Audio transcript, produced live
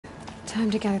Time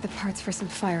to gather the parts for some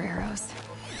fire arrows.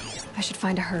 I should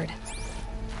find a herd.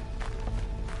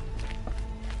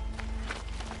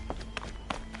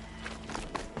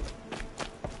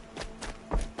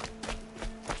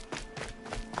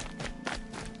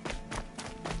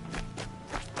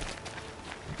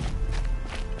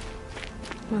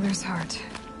 Mother's heart.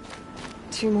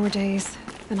 2 more days,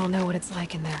 then I'll know what it's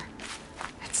like in there.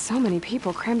 It's so many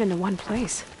people crammed into one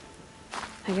place.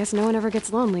 I guess no one ever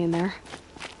gets lonely in there.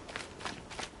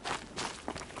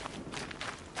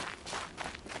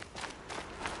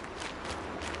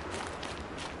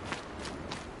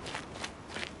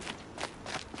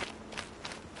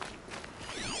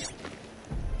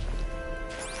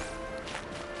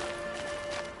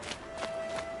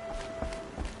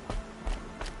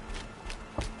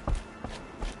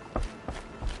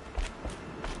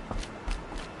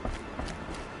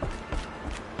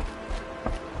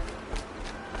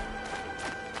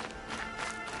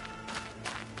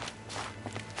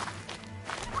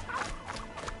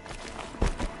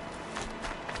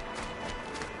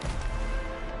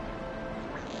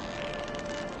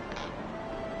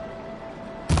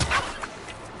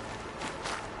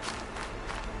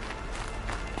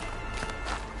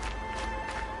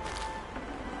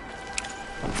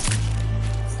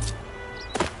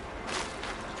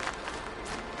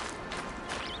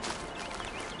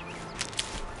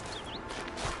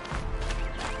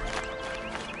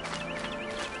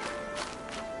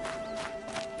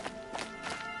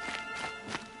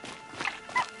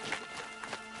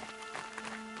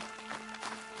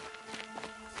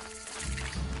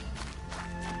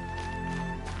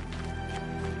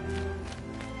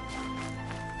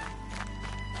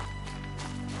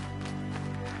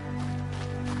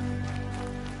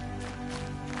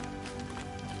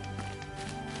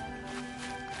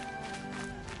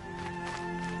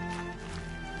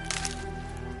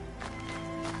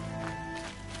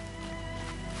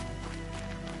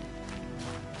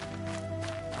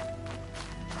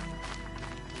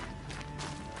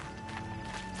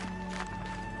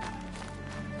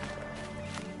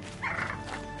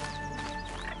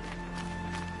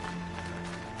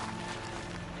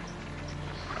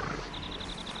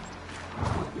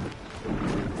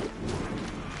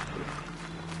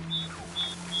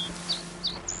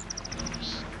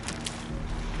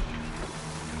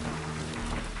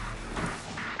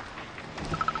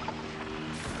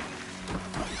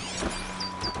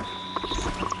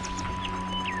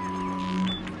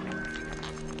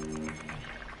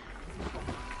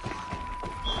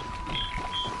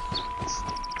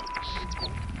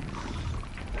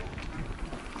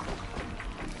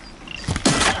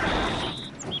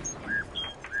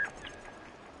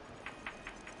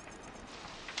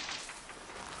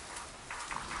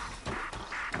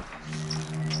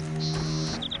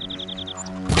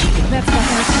 That's got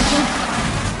my attention.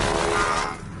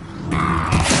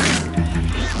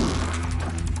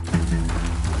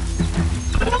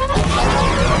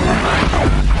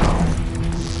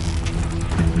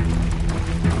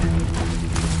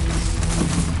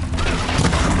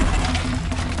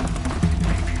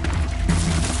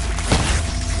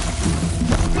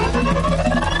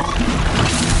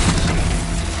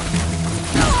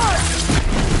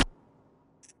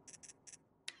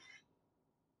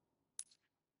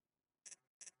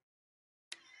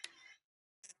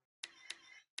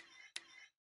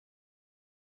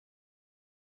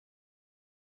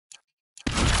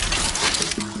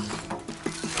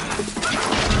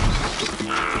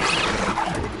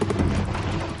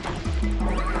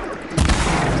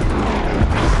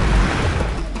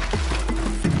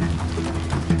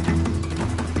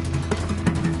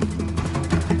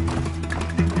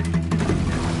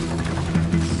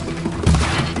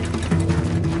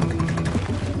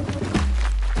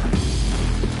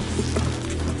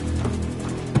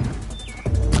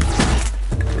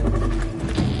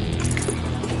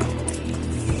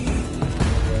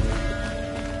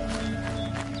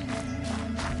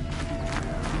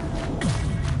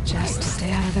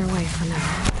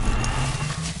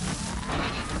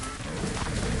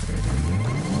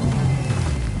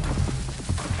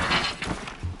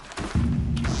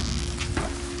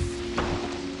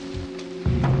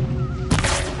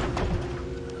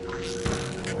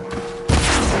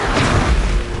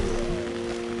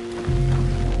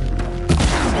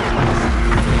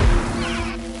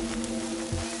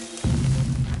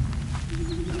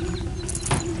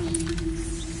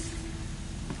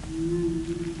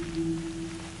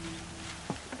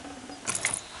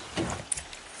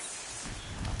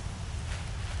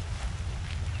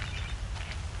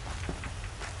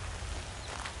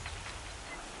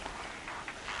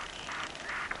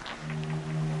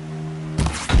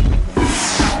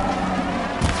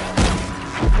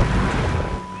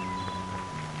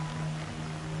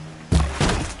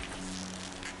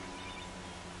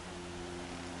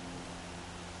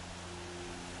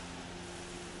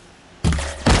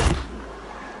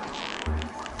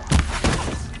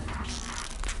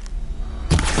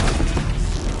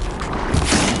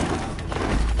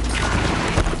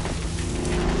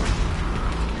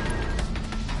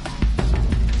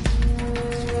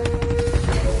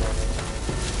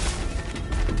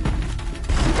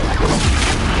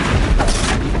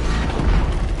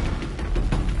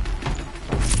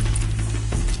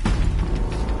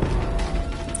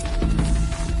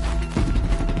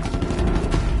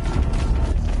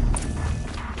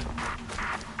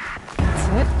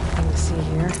 it. Let me see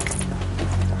here.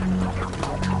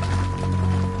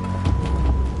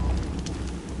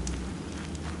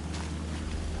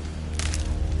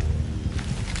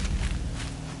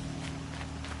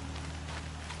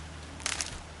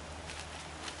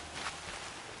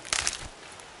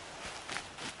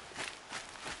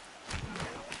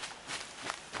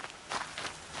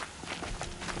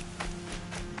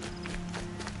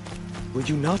 Will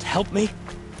you not help me?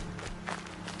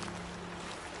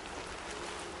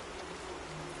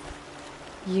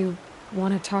 You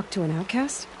want to talk to an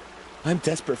outcast? I'm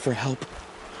desperate for help.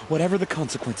 Whatever the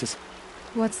consequences.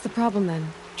 What's the problem then?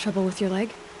 Trouble with your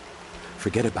leg?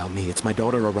 Forget about me. It's my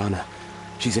daughter, Arana.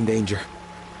 She's in danger.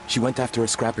 She went after a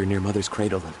scrapper near Mother's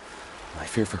cradle, and I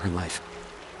fear for her life.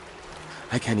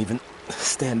 I can't even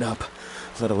stand up,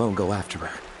 let alone go after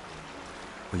her.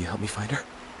 Will you help me find her?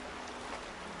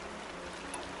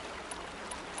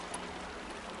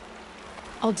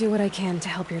 I'll do what I can to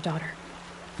help your daughter.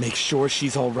 Make sure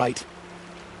she's all right.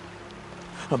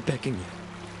 I'm begging you.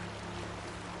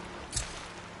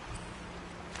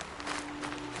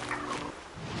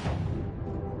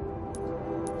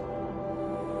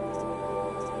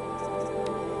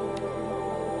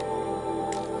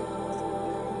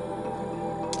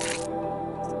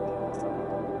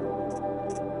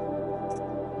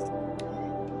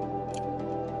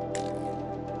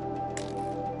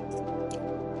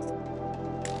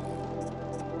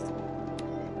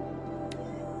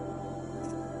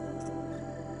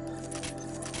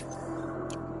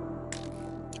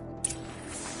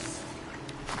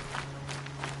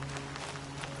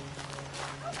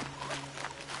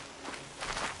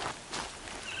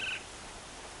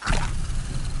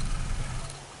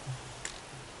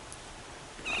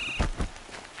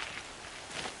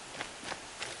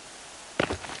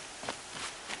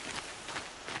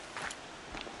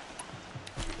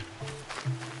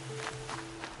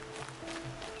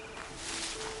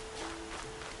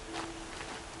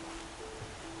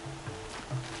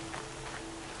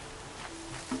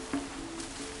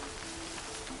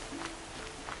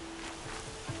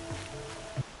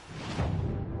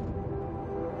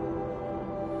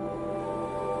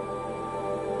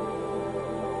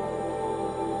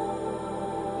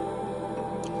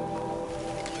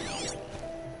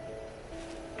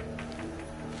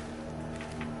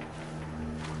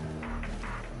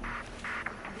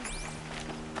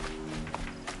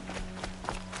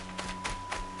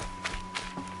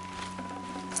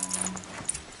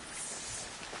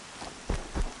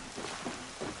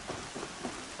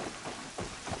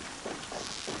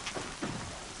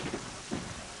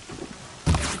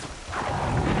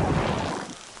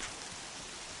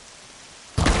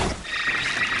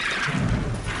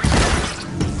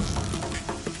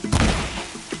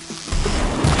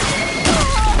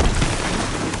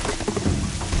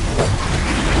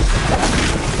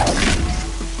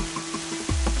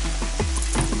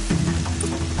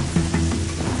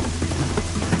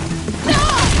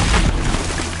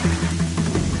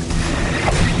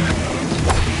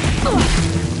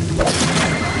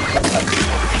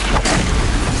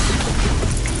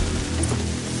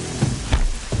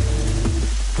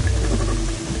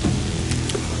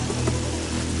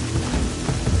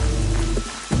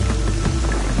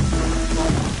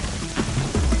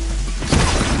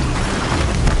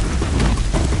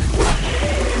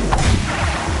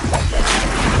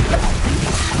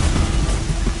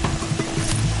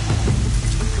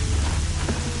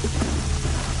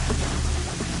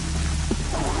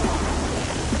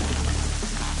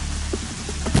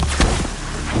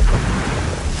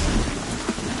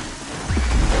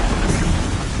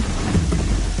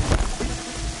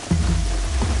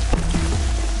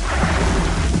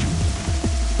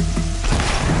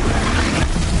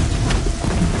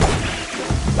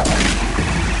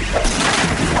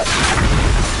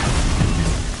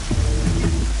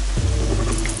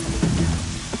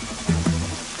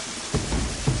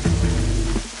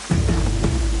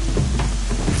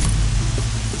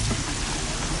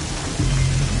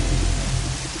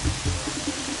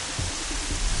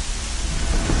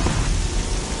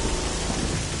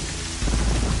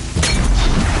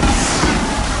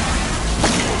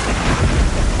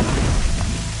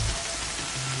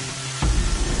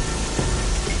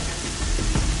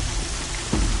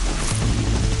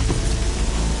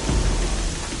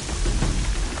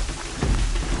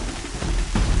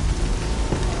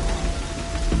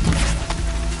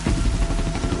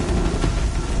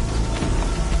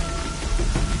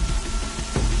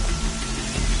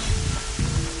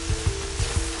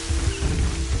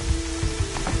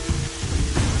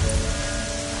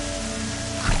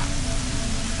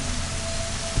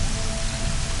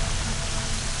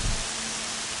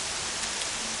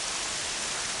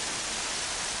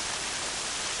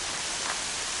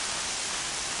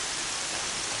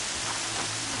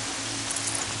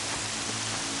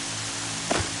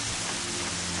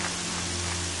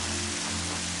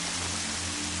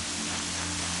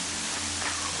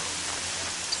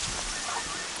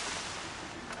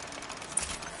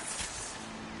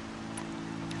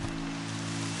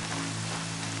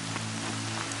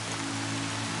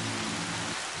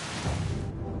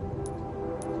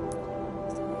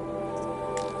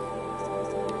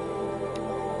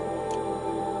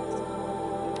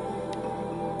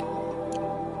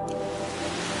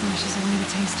 washes away the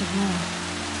taste of love.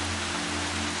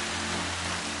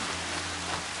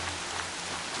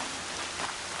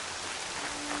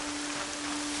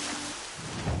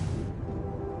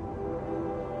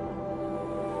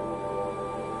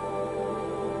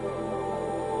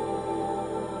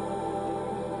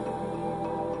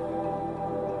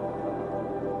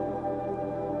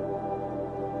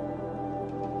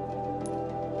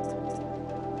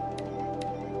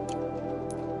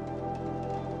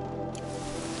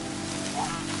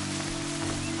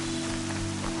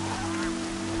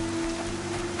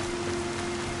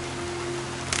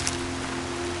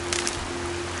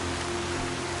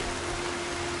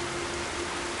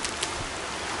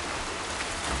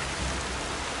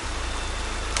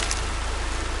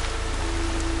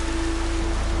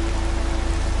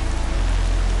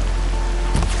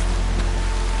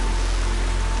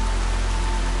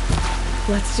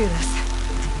 Let's do this.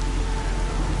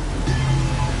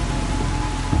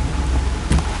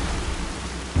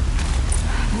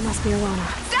 That must be Arana.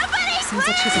 Somebody, Sounds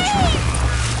like she's in please! trouble.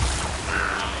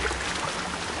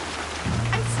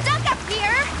 I'm stuck up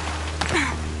here!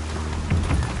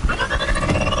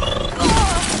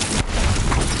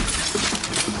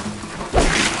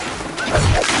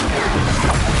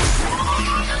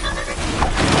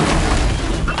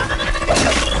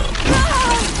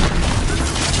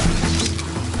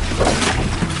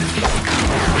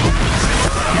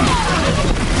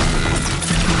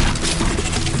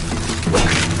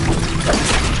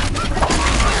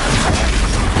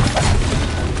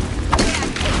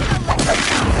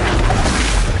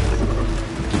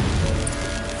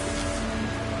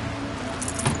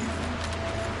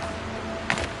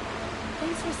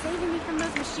 Thanks for saving me from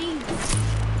those machines.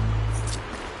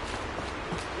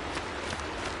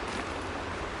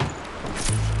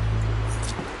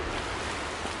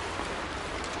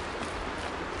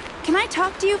 Can I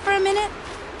talk to you for a minute?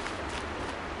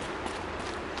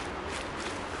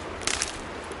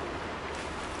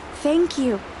 Thank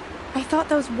you. I thought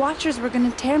those Watchers were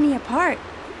gonna tear me apart.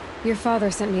 Your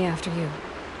father sent me after you.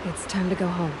 It's time to go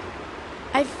home.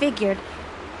 I figured.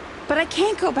 But I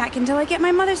can't go back until I get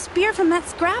my mother's spear from that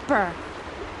scrapper.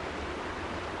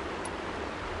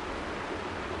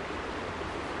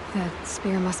 That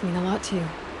spear must mean a lot to you.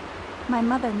 My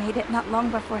mother made it not long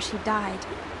before she died.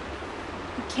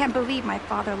 I can't believe my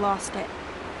father lost it.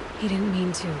 He didn't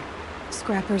mean to.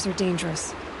 Scrappers are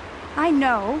dangerous. I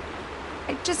know.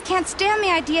 I just can't stand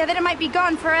the idea that it might be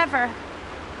gone forever.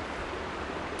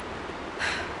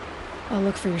 I'll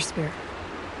look for your spear.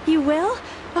 You will?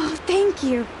 Oh, thank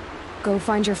you. Go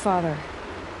find your father.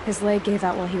 His leg gave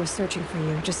out while he was searching for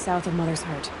you, just south of Mother's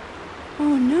Heart.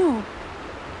 Oh, no.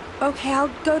 Okay, I'll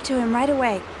go to him right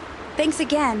away. Thanks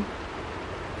again.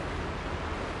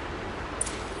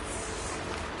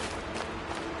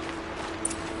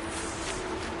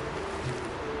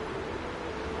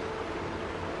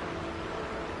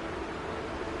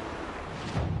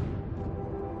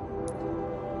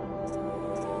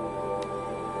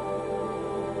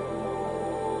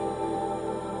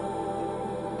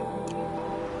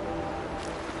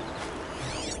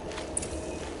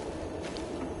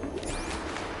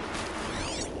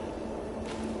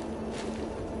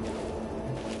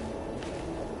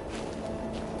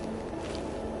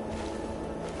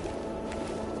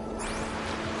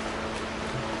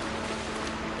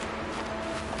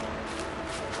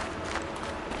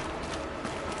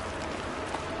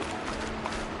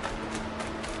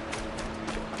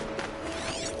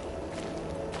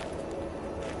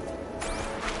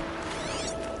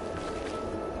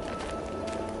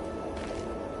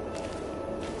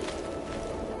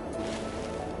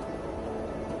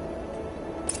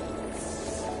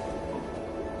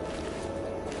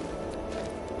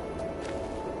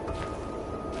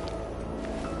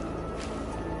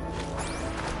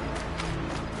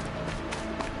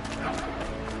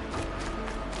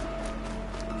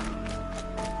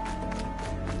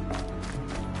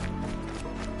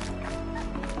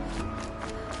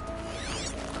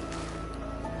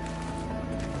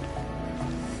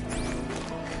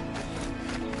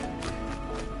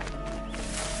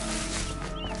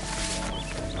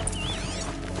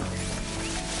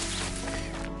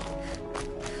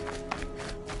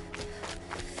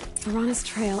 Arana's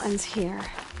trail ends here.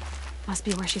 Must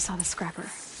be where she saw the scrapper.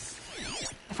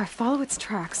 If I follow its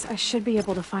tracks, I should be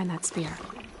able to find that spear.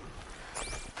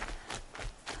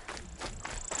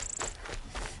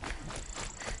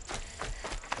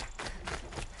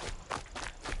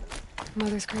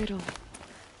 Mother's cradle.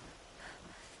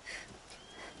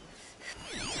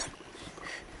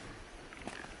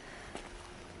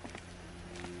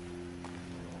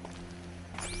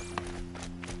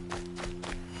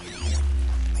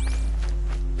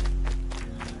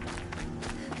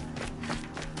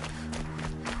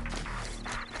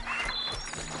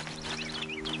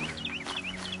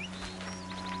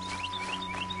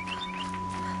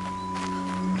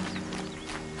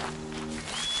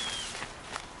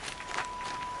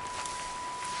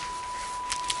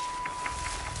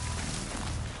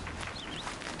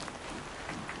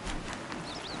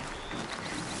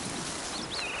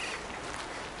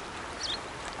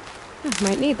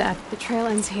 Might need that. The trail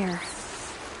ends here.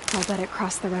 I'll bet it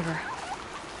crossed the river.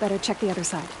 Better check the other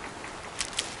side.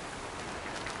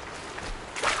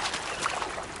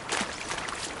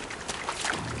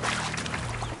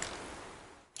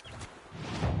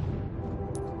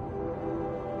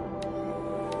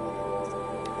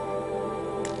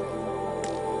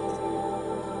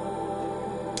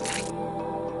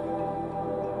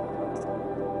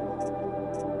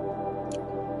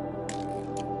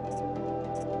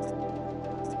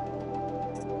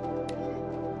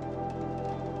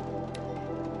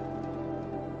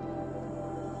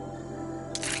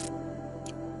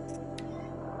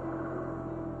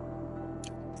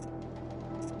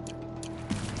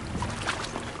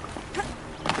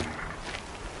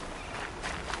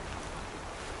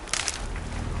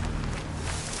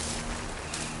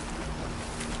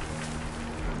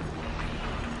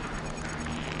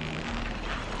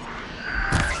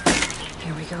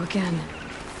 Here we go again.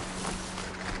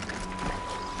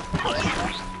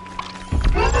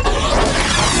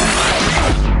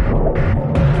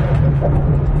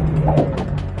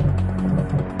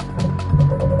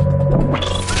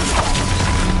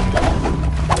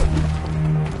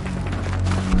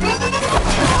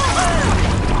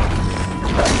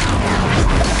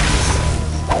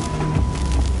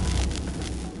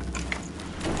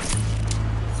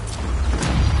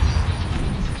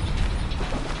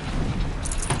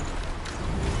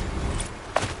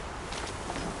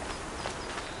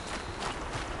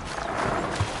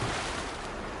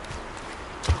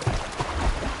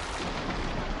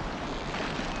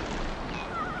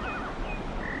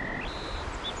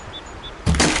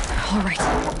 All right.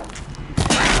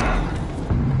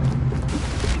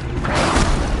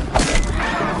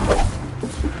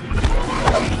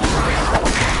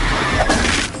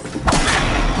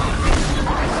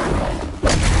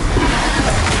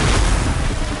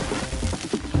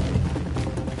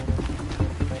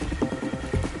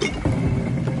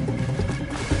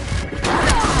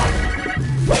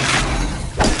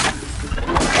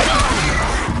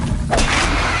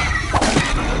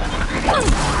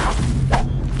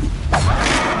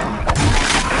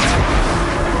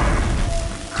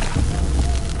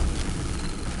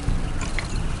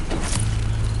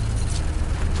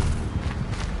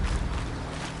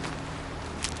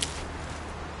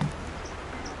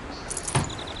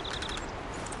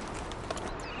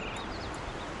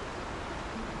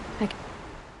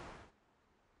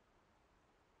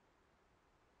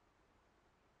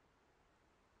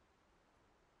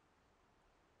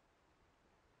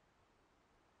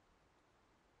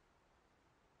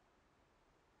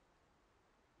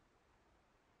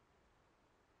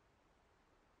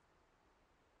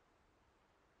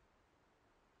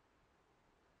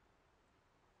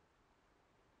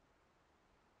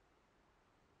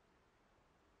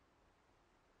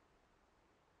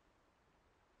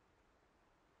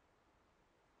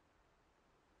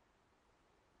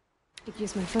 Could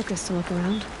use my focus to look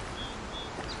around.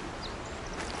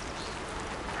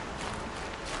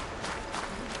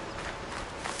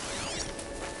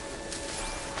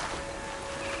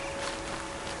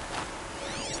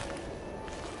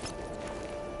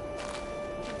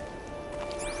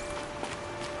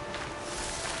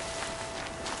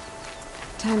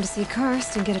 Time to see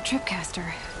Karst and get a tripcaster.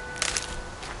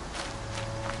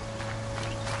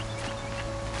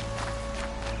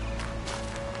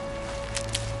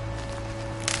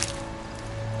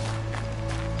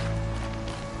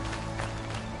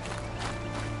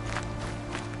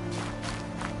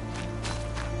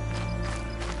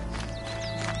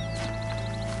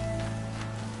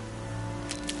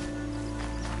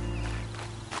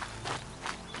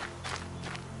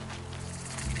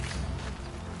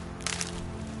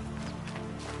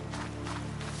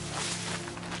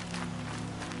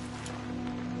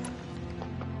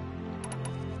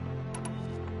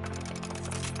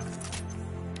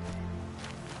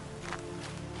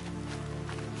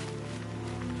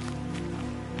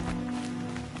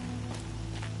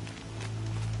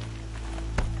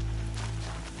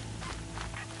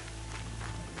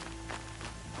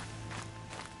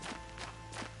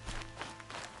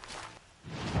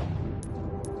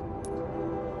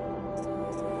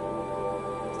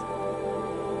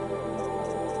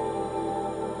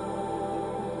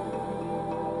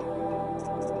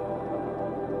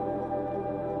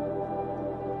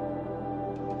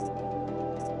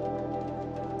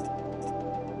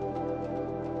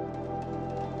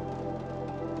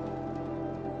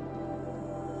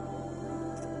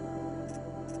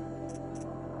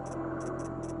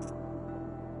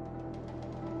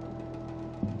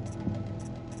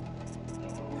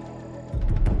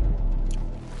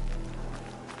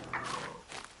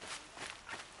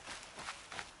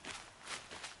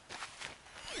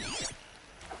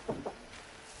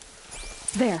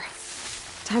 There.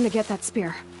 Time to get that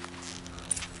spear.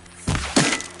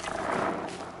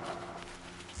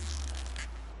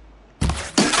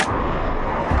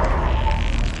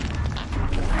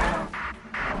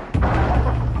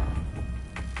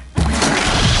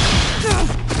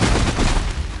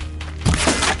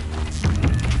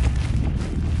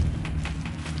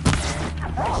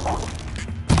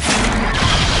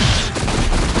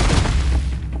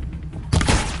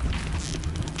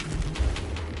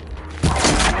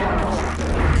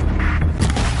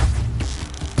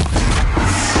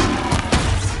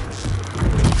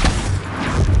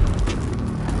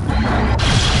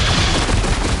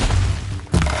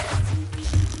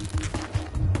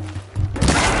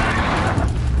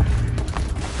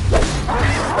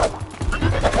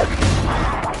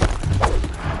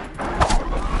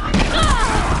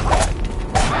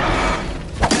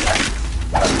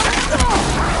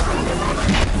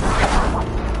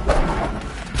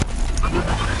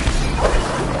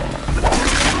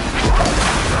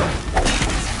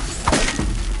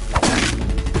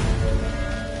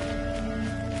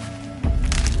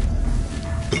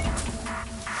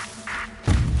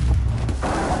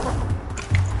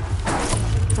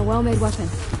 A well-made weapon.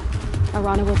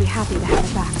 Arana will be happy to have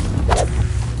it back.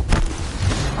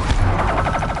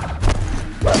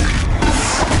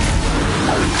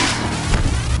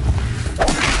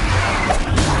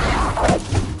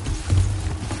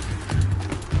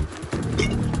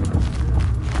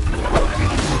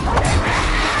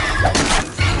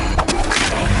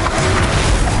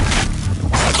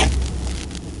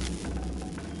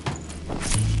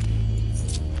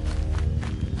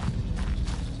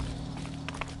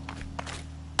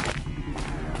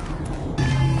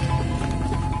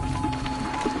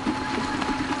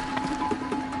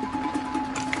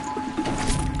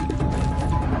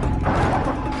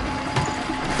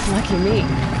 Lucky me.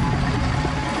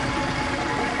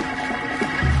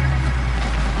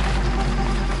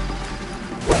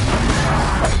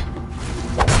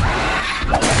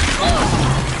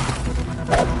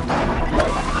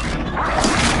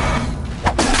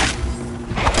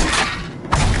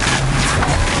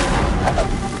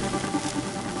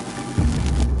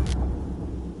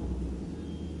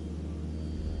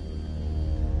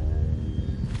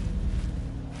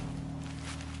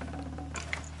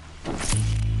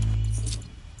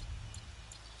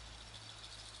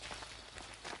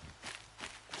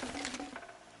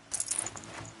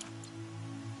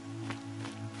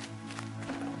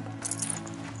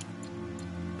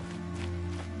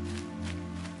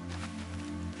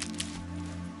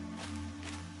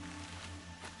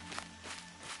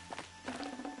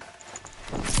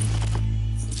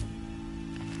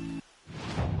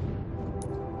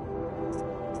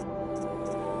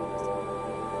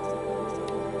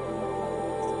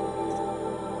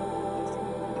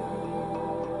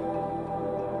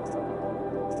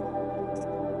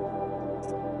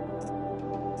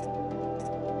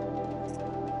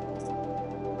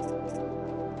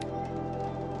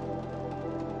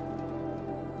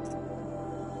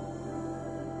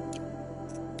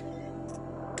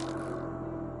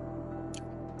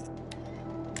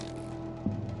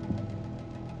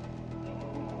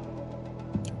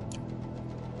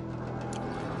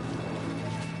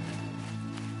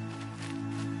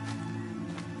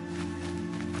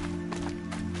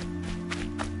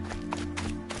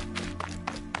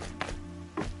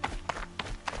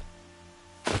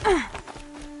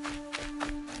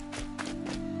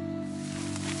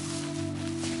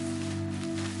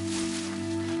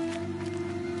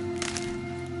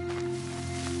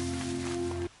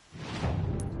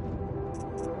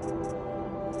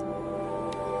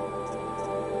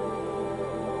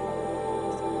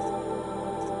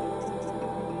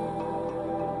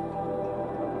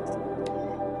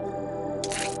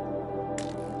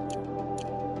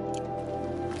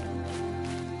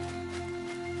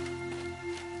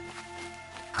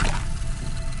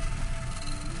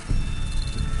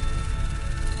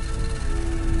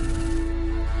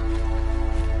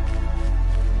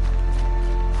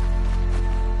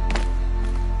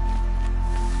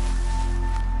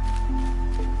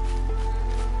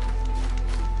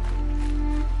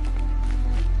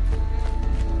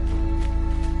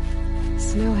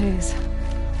 Snow haze.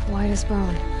 White as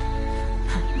bone.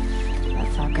 That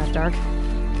thought got dark.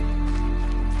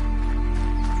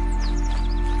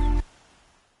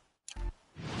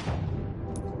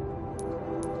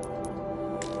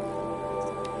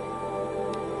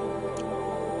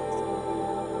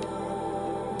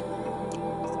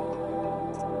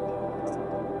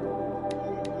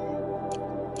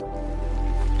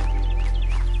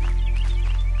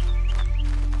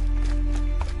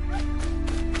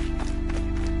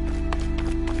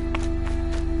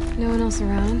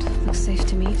 Looks around. Looks safe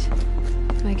to meet.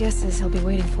 My guess is he'll be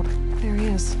waiting for... There he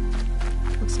is.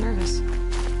 Looks nervous.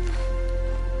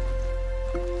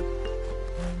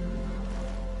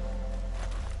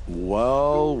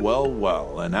 Well, well,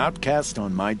 well. An outcast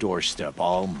on my doorstep.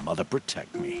 All mother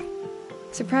protect me.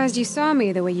 Surprised you saw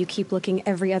me the way you keep looking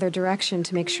every other direction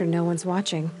to make sure no one's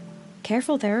watching.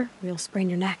 Careful there, or you'll sprain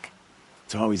your neck.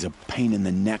 It's always a pain in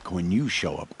the neck when you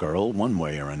show up, girl, one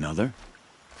way or another.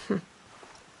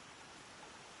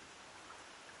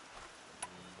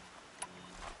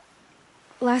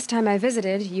 Last time I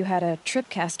visited, you had a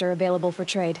tripcaster available for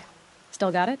trade.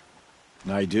 Still got it?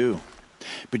 I do.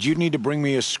 But you'd need to bring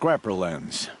me a scrapper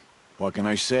lens. What can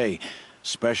I say?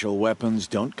 Special weapons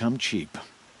don't come cheap.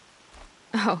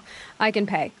 Oh, I can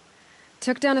pay.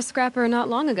 Took down a scrapper not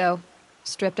long ago.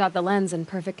 Stripped out the lens in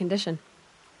perfect condition.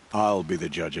 I'll be the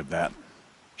judge of that.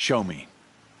 Show me.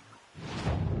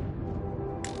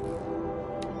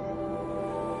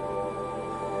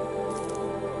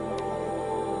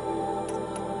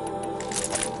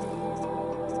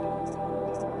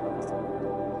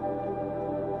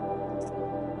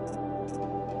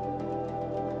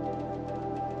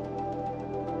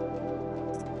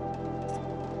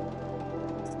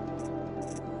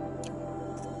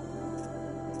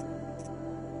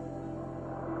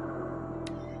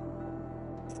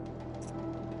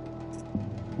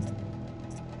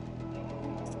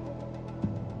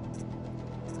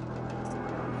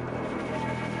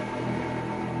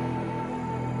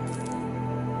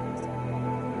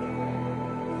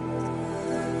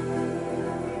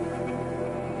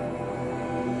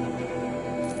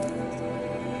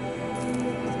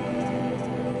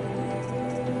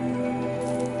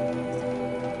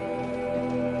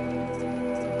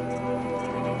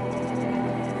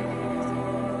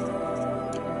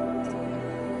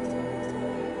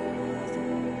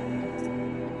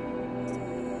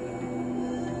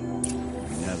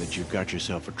 You've got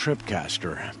yourself a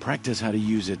tripcaster. Practice how to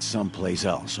use it someplace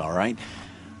else, all right?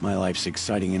 My life's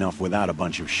exciting enough without a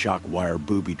bunch of shock wire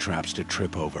booby traps to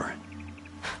trip over.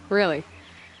 Really?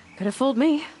 Could have fooled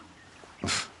me.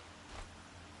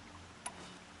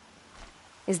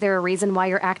 Is there a reason why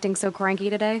you're acting so cranky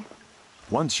today?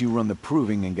 Once you run the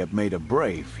proving and get made a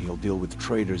brave, you'll deal with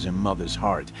traitors in Mother's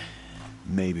Heart.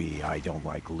 Maybe I don't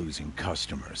like losing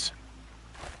customers.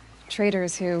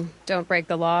 Traitors who don't break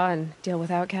the law and deal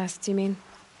with outcasts, you mean?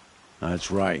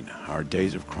 That's right. Our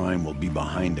days of crime will be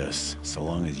behind us, so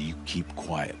long as you keep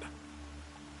quiet.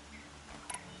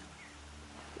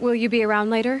 Will you be around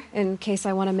later, in case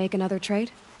I want to make another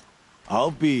trade? I'll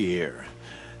be here.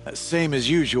 Same as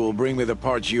usual, bring me the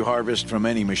parts you harvest from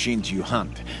any machines you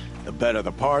hunt. The better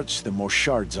the parts, the more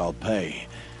shards I'll pay.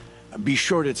 Be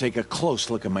sure to take a close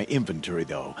look at my inventory,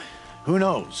 though. Who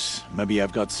knows? Maybe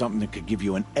I've got something that could give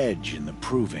you an edge in the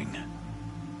proving.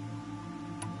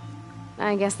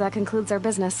 I guess that concludes our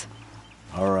business.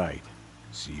 All right.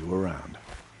 See you around.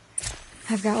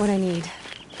 I've got what I need.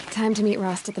 Time to meet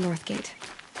Rost at the North Gate.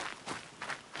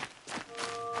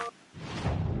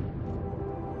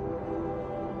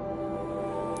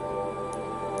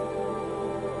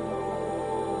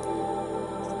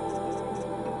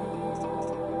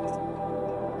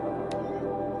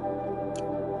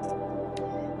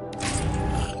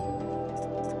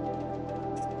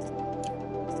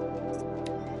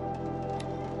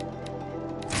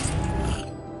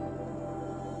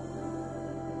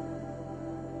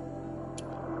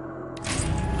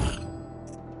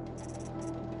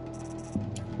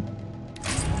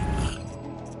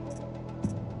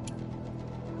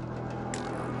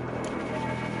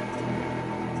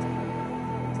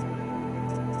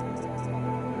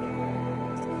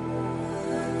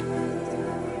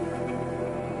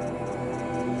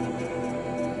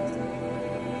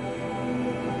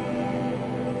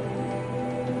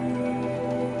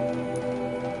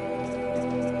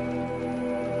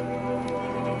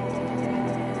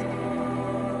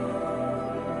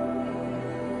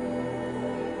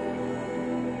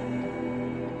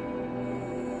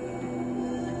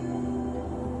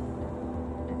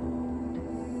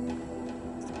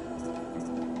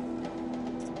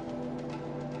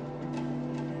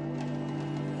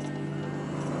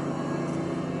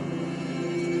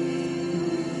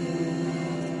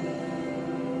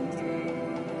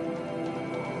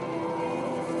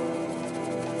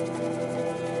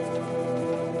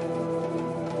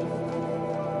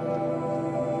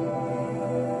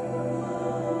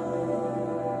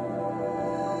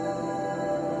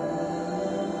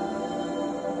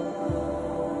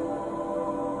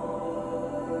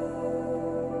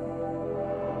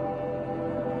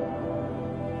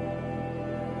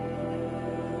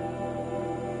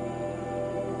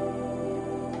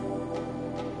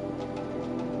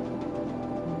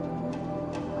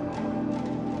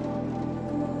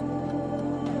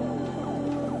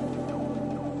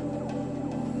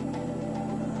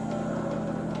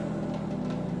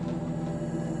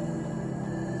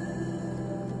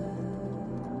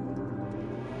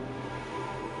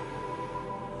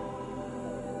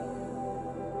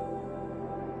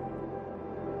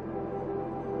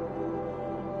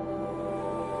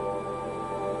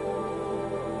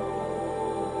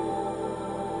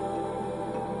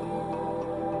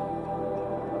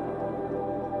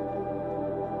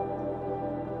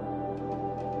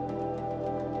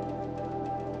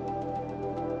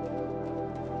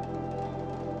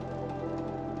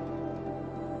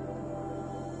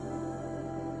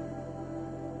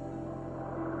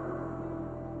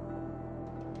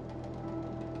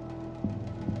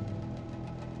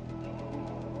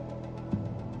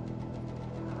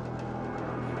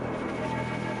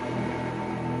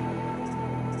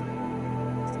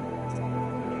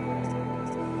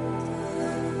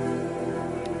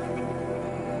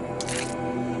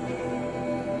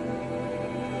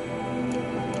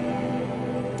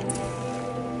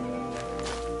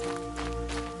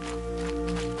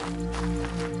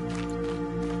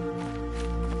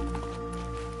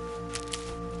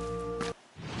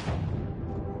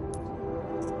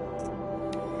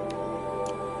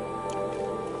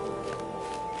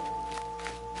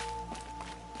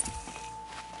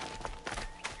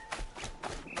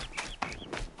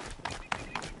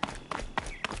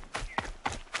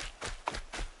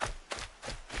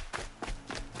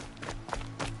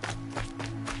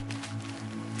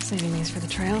 Saving these for the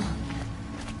trail.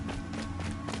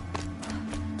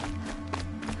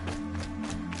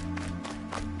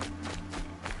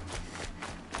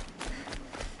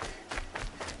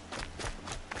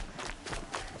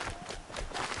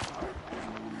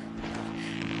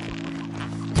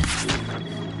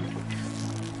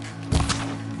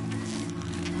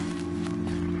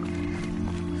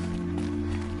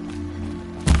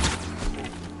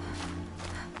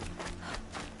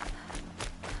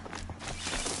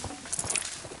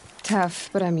 Tough,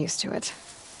 but I'm used to it.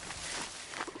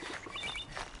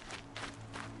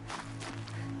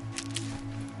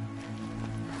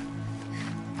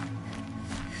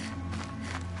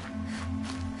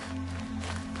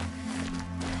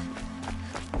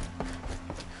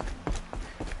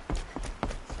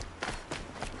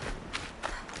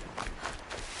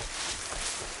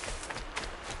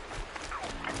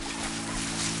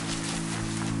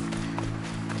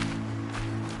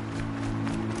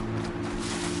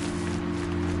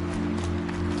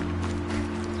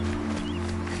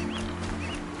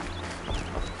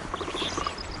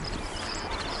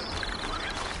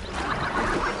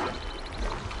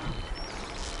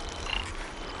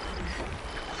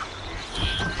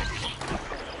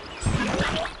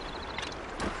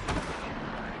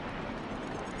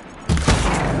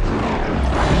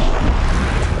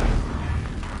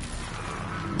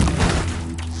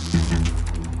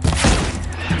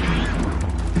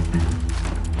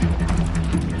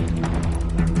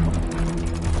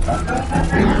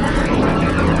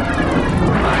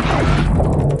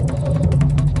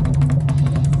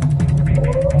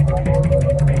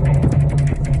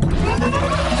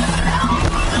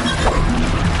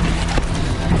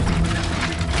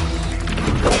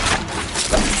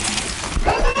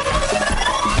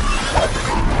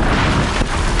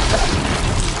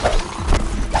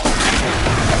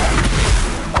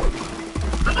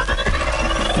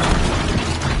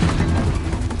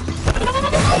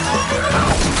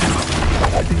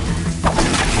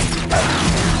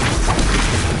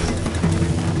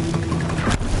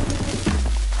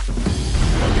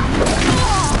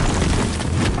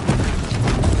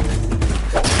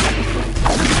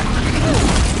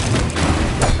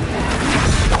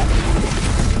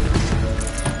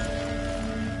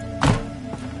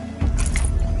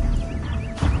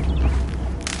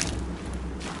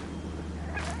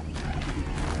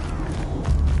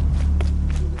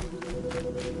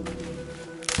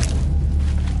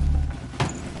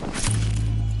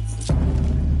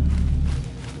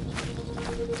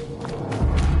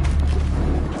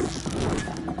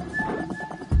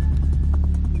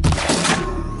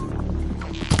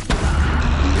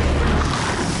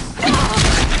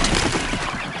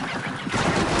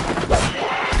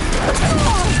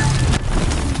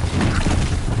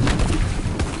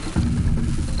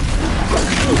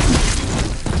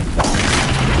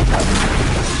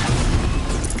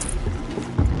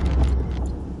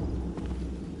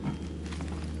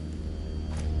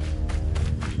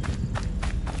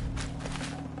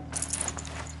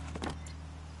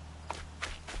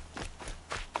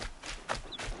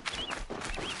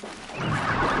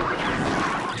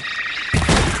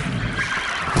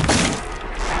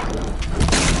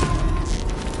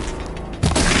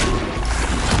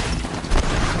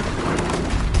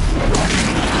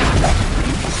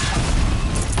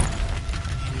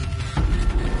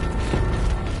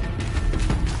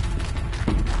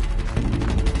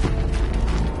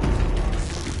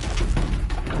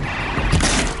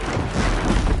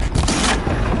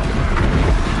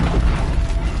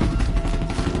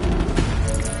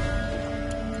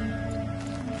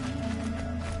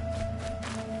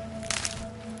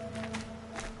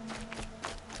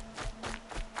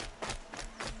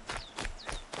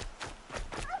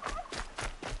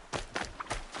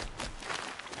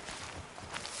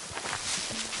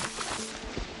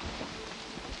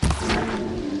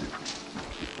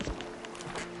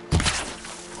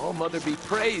 Oh, Mother be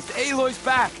praised. Aloy's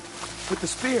back! With the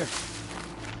spear.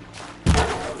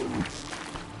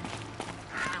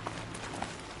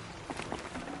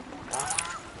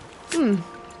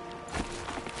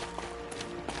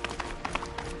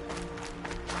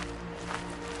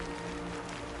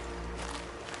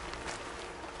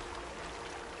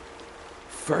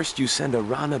 First you send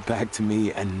Arana back to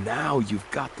me, and now you've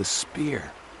got the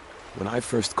spear. When I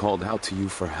first called out to you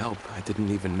for help, I didn't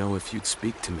even know if you'd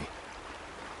speak to me.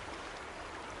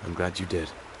 I'm glad you did.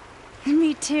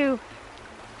 Me too.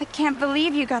 I can't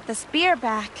believe you got the spear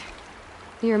back.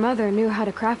 Your mother knew how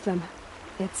to craft them.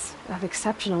 It's of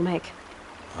exceptional make.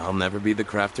 I'll never be the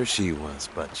crafter she was,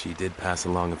 but she did pass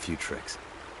along a few tricks.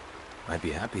 I'd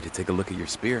be happy to take a look at your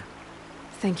spear.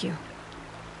 Thank you.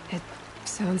 It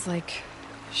sounds like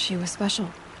She was special.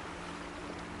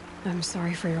 I'm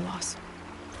sorry for your loss.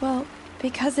 Well,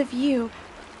 because of you,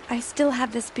 I still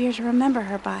have the spear to remember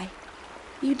her by.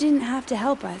 You didn't have to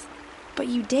help us, but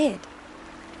you did.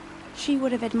 She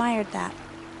would have admired that.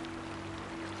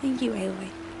 Thank you, Aloy,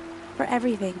 for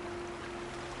everything.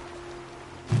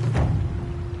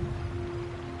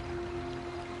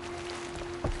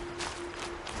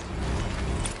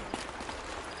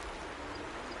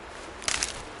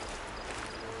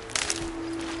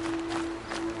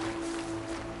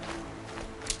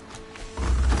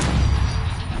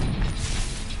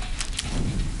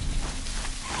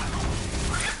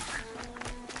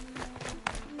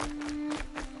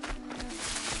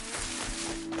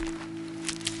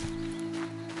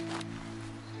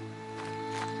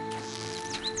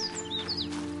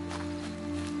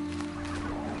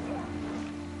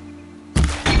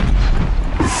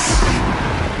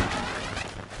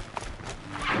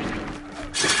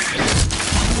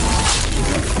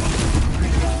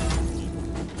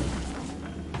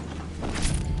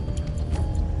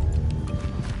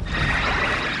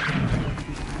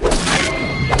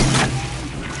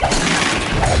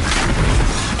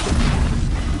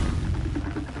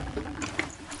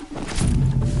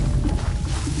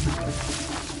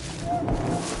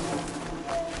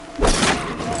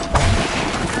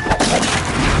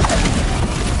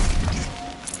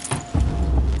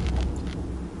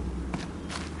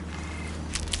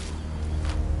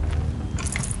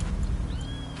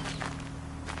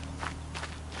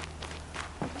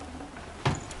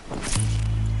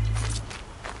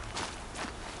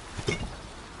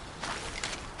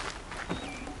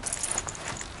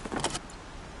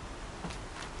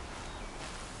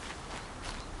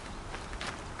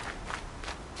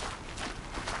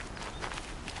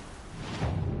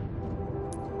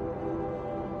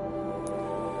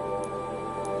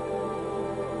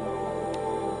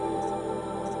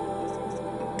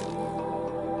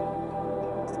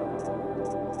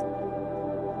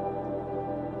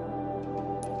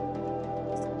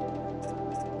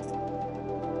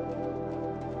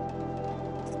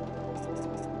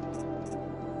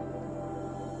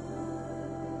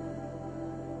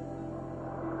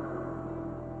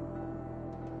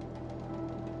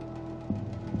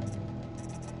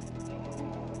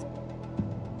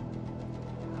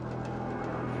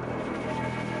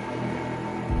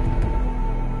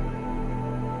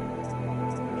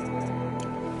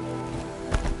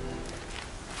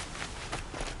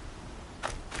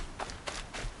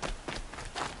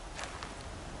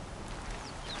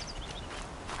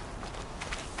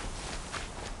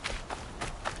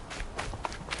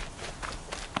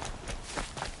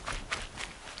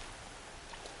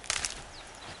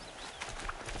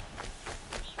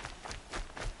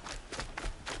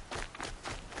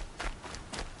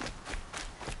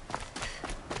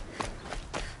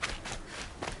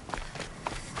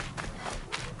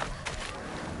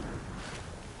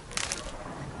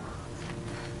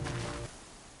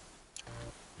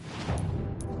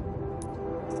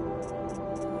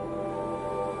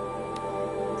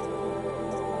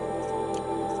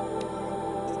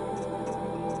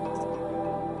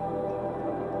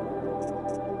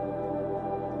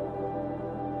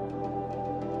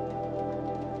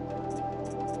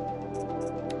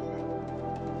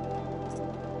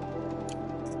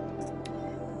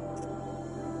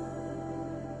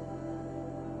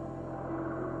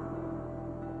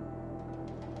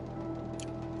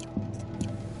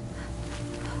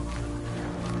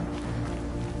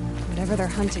 Whatever they're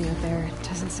hunting out there, it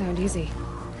doesn't sound easy.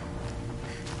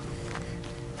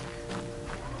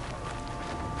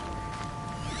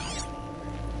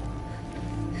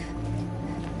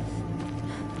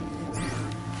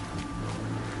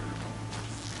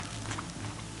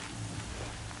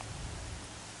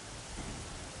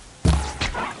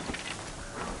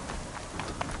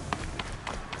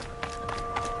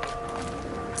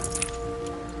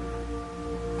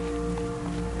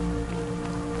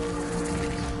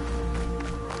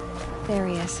 There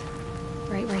he is.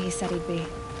 Right where he said he'd be.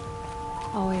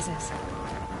 Always is.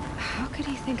 How could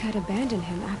he think I'd abandon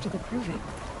him after the proving?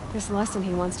 This lesson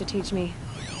he wants to teach me.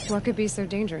 What could be so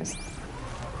dangerous?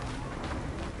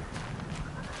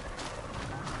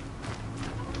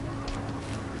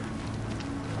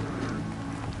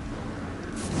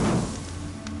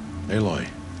 Aloy,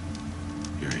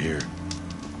 you're here.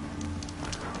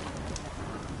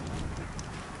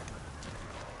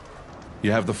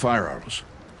 You have the fire arrows.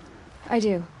 I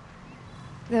do.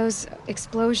 Those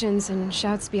explosions and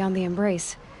shouts beyond the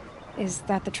embrace. Is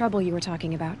that the trouble you were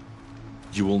talking about?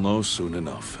 You will know soon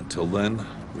enough. Until then,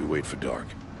 we wait for dark.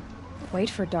 Wait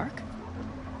for dark?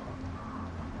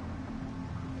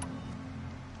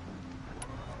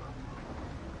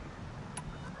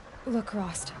 Look,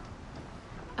 Rost.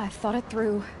 I've thought it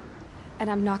through, and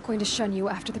I'm not going to shun you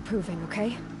after the proving,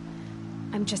 okay?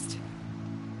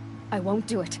 I won't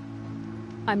do it.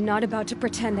 I'm not about to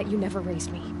pretend that you never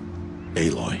raised me.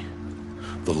 Aloy,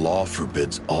 the law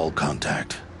forbids all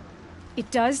contact.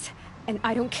 It does, and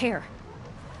I don't care.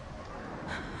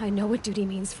 I know what duty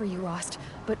means for you, Rost,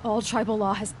 but all tribal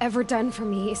law has ever done for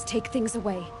me is take things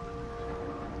away.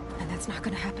 And that's not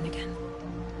gonna happen again.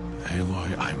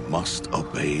 Aloy, I must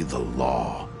obey the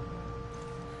law.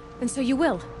 And so you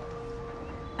will.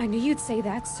 I knew you'd say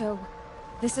that, so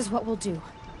this is what we'll do.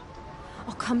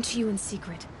 I'll come to you in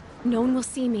secret. No one will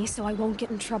see me, so I won't get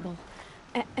in trouble.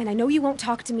 And I know you won't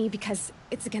talk to me because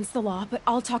it's against the law, but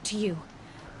I'll talk to you.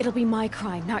 It'll be my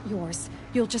crime, not yours.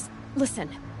 You'll just listen.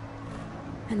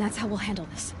 And that's how we'll handle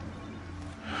this.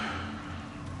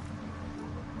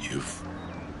 You've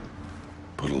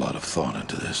put a lot of thought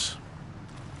into this.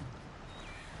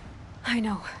 I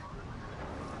know.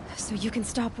 So you can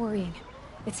stop worrying.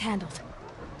 It's handled.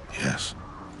 Yes.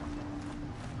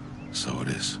 So it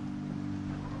is.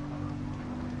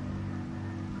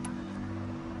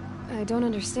 I don't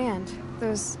understand.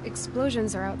 Those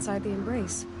explosions are outside the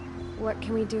embrace. What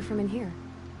can we do from in here?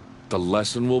 The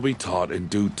lesson will be taught in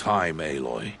due time,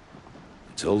 Aloy.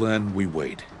 Until then, we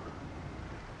wait.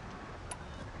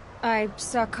 I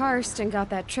saw Karst and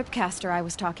got that tripcaster I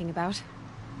was talking about.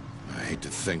 I hate to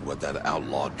think what that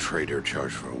outlawed trader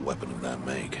charged for a weapon of that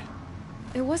make.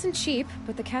 It wasn't cheap,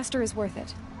 but the caster is worth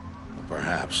it.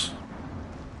 Perhaps.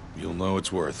 You'll know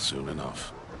it's worth soon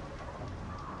enough.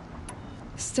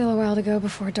 Still a while to go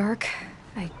before dark.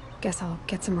 I guess I'll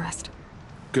get some rest.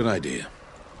 Good idea.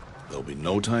 There'll be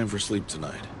no time for sleep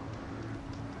tonight.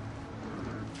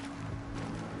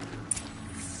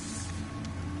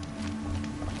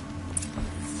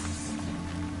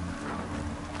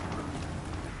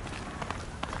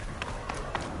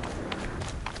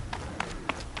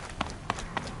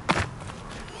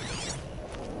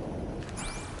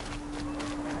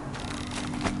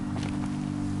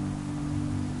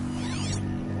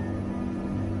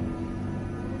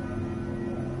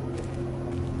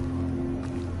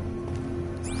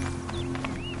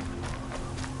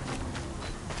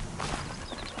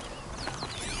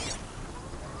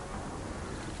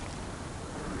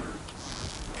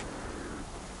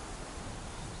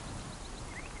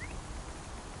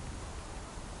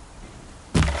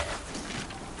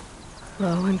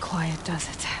 Low and quiet does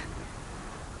it.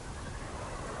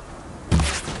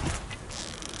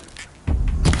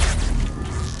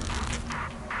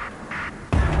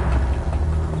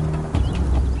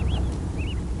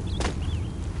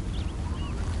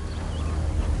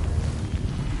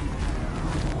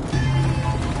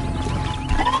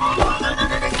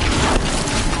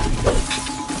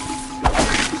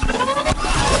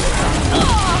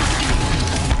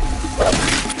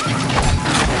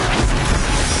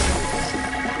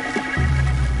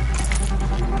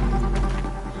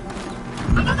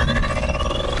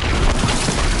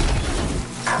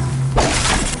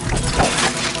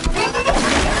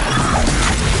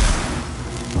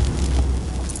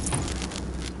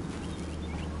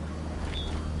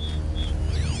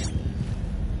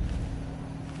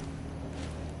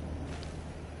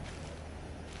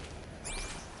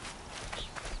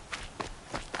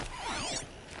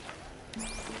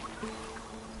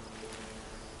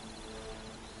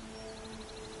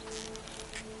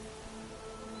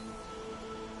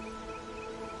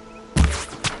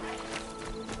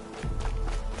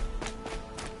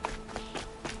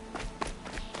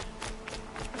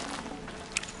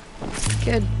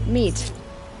 Good meat.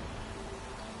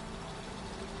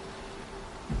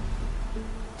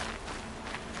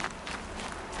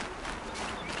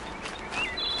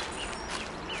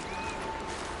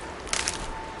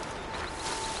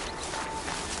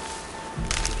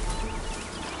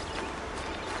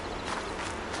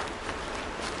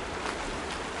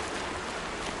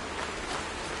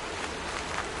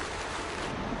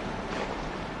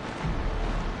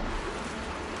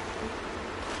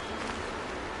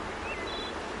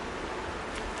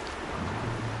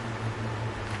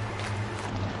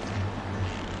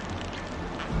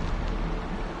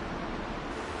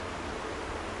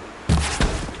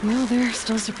 Well, they're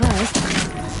still surprised.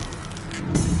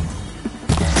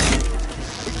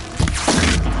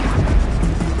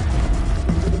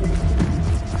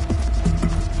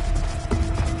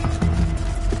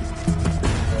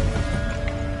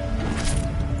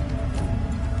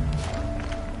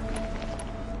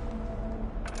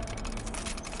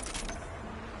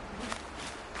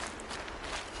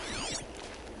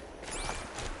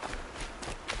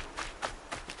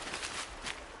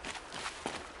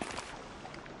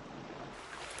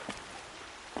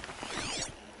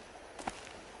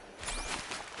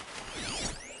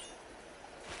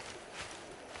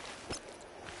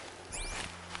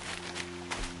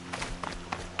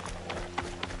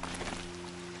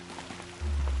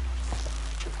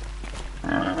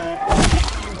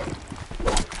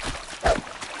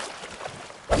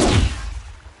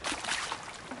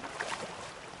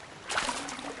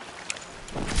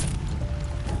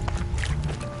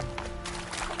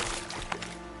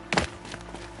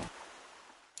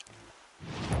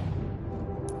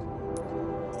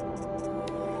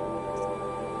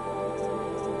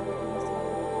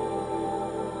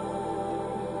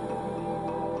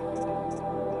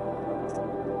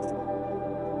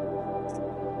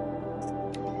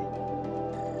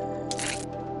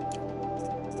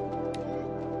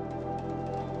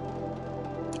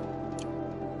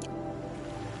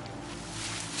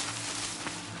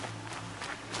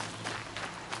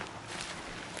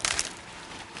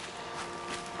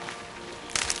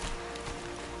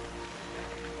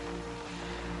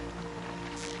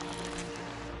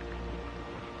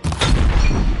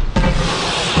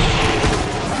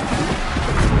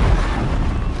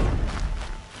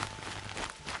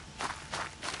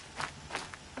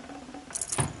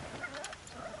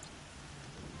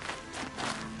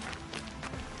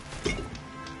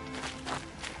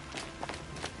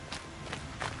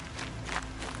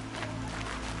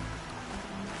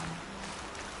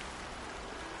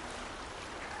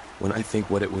 When I think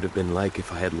what it would have been like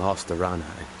if I had lost Arana,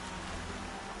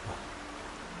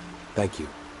 Thank you,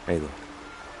 Aloy.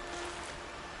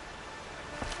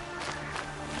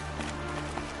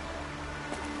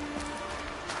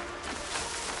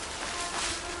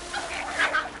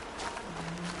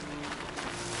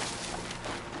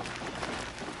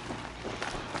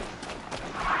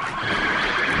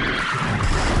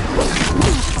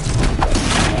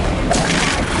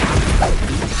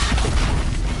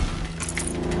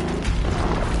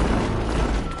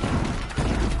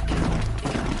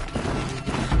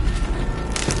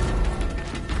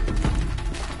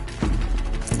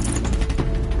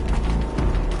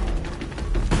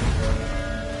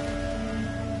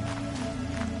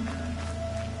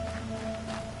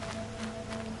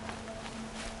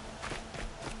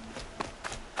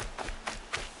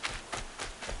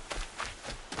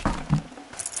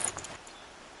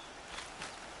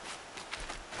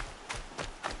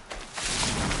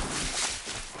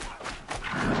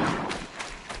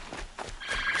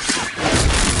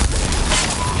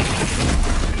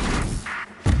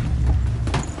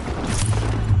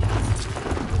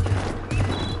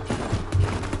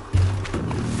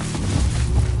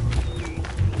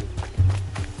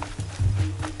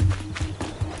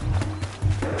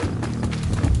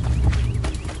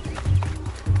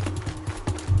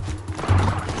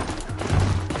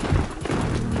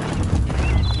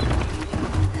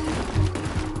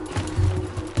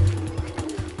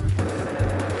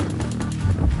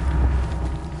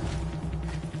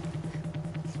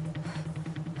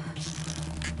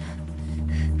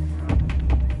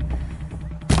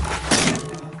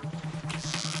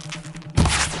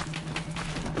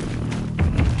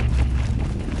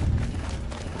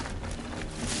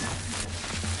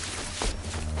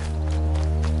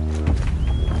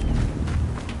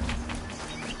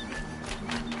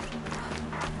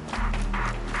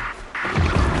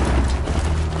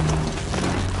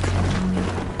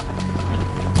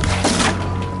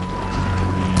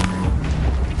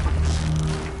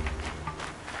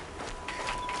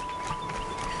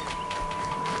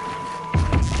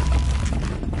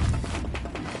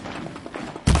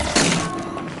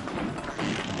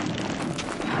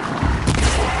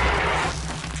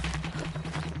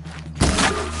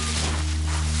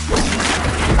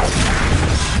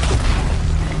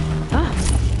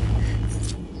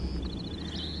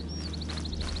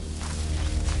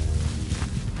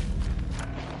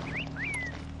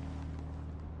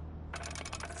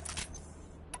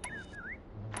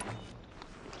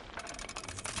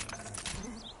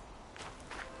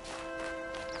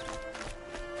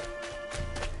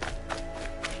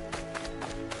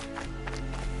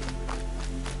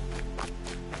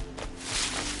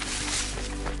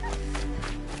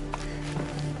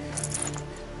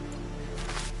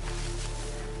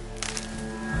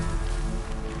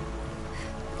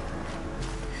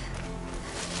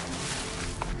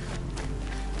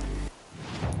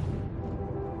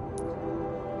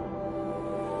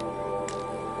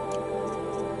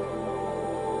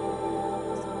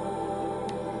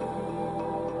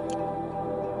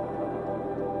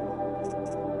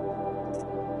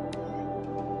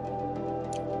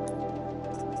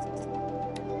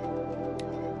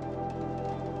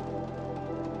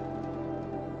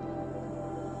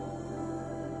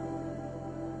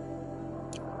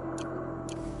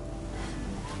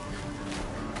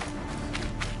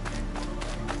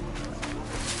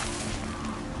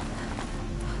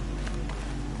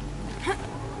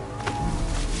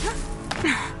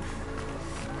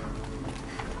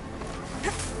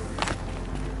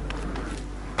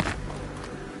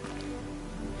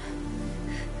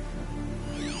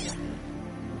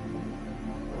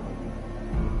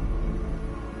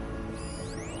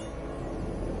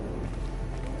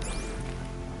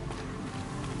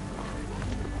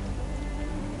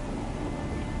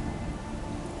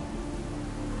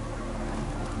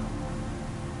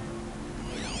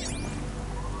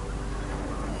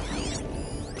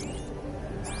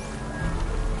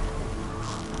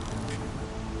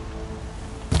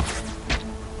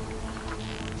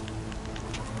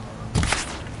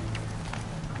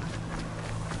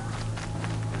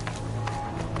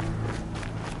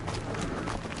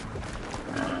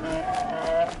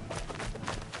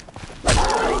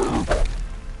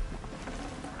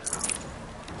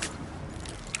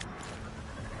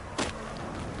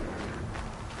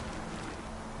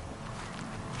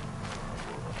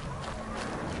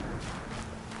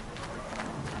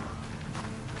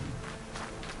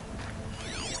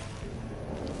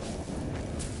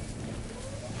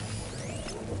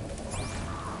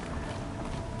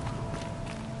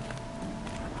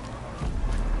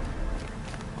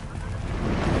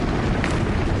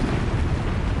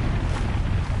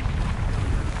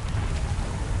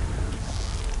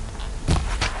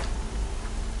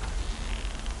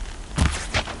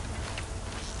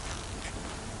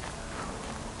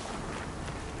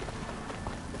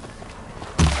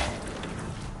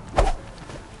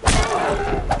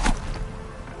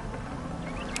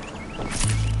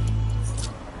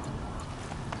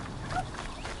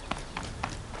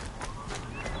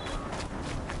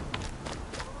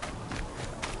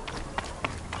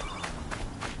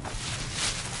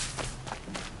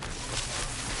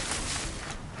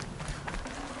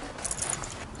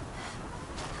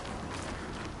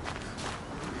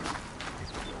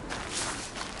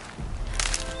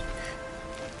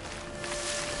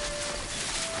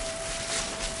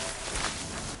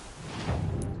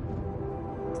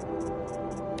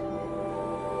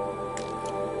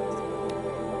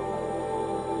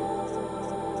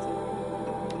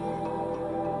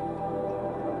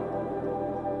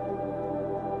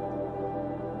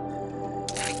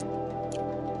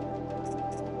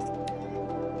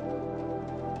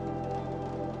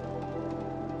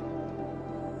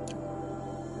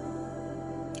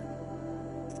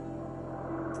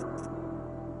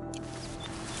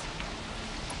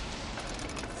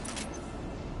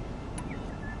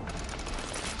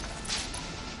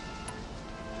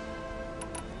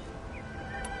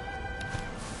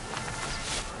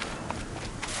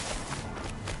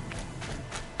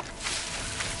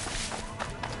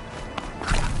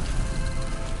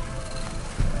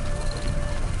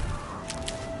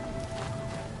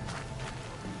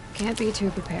 Can't be too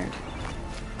prepared.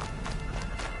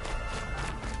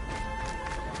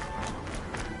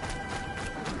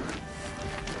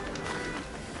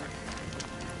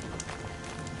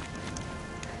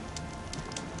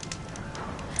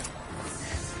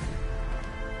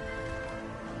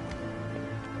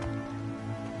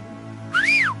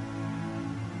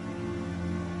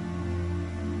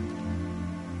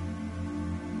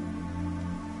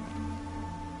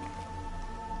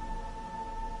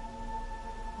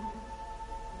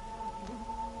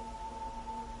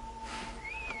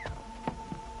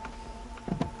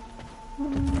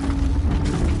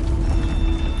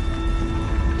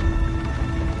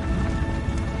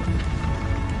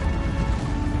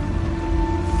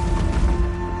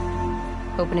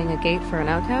 Opening a gate for an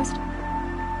outcast?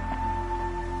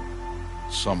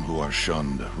 Some who are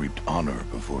shunned reaped honor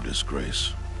before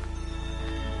disgrace.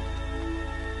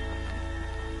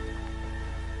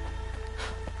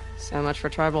 So much for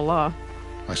tribal law.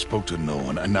 I spoke to no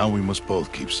one, and now we must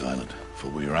both keep silent, for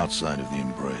we are outside of the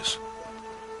embrace.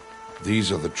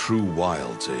 These are the true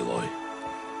wilds, Aloy,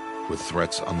 with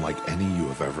threats unlike any you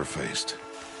have ever faced.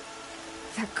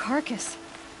 That carcass.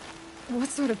 What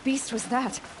sort of beast was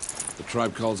that? The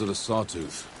tribe calls it a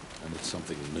sawtooth, and it's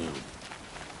something new.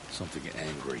 Something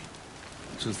angry.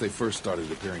 Since they first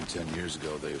started appearing 10 years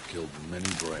ago, they have killed many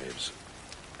braves.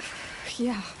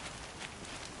 Yeah.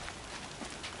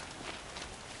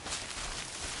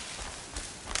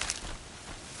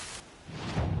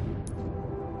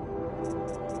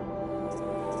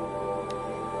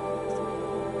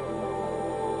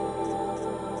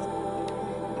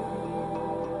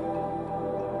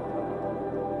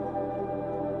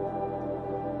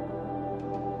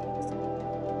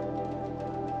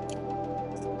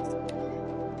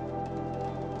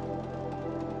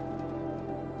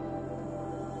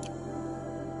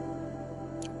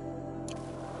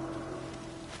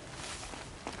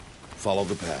 Follow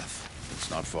the path. It's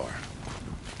not far.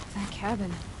 That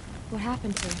cabin. What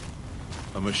happened to it?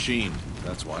 A machine,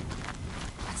 that's what.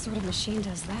 What sort of machine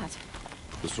does that?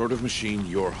 The sort of machine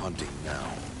you're hunting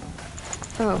now.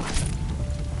 Oh.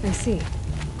 I see.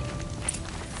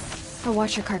 I'll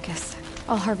watch your carcass.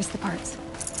 I'll harvest the parts.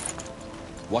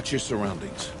 Watch your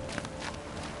surroundings.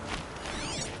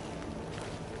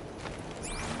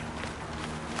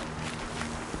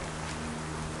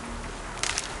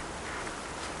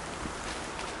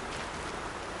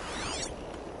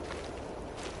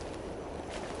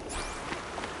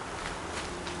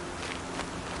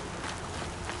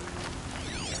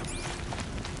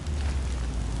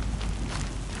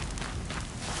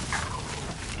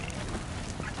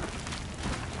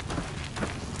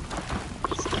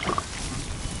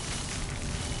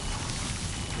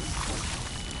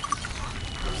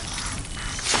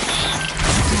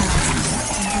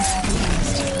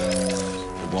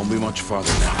 Won't be much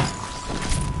farther now.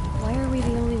 Why are we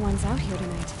the only ones out here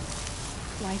tonight?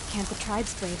 Why can't the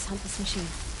tribe's braves hunt this machine?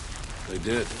 They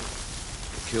did.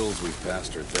 The kills we've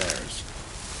passed are theirs.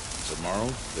 Tomorrow,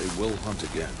 they will hunt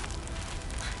again.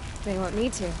 They won't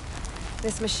need to.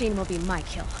 This machine will be my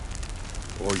kill.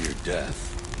 Or your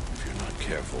death, if you're not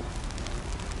careful.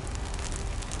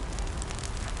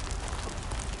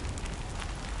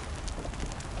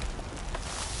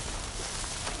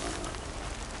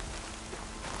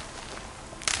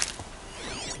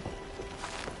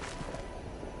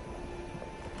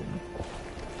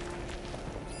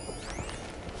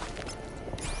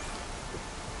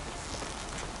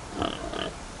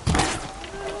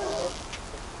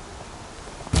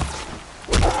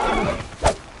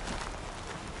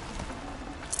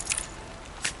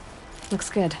 Looks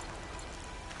good.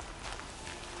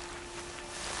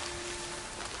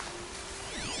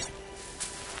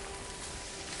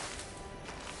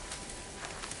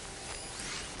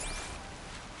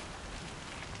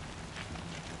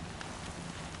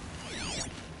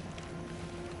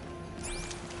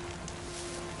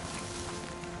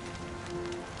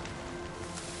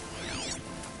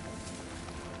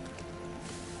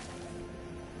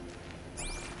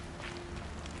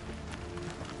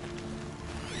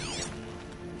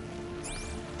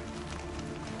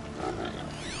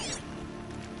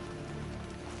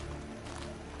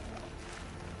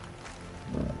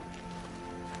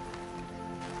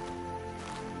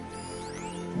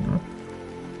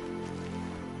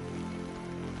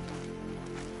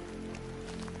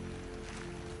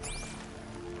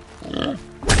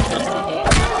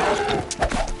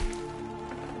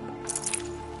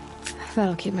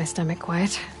 That'll keep my stomach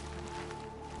quiet.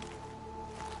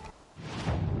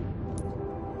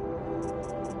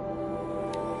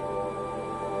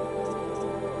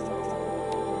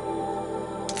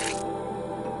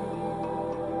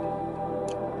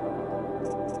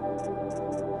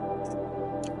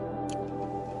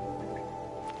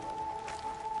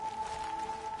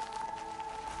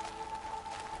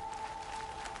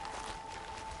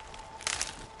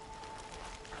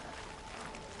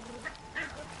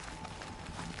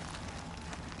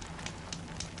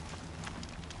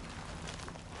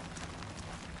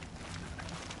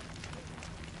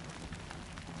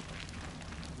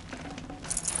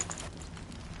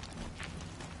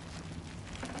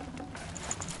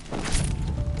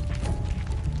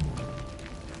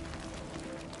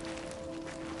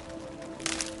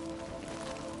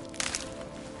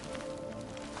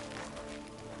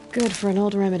 Good for an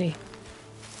old remedy.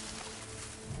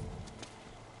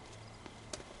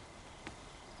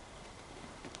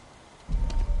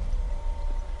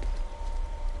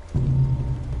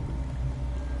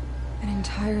 An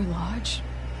entire lodge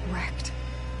wrecked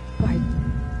by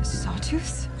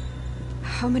sawtooths?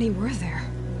 How many were there?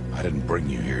 I didn't bring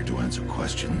you here to answer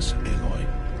questions,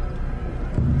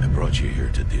 Aloy. I brought you here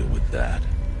to deal with that.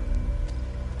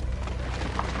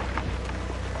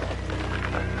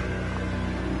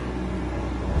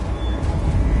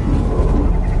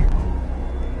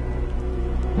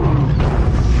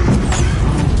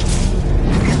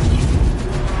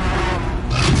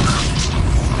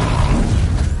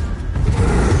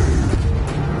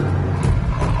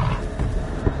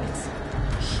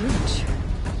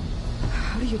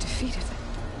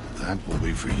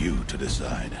 For you to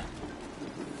decide.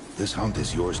 This hunt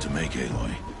is yours to make,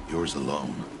 Aloy. Yours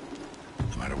alone.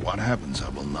 No matter what happens, I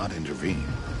will not intervene.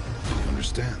 You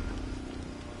understand?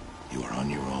 You are on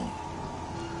your own.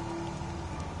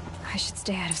 I should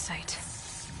stay out of sight.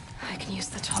 I can use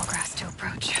the tall grass to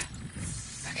approach.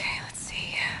 Okay, let's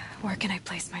see. Where can I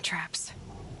place my traps?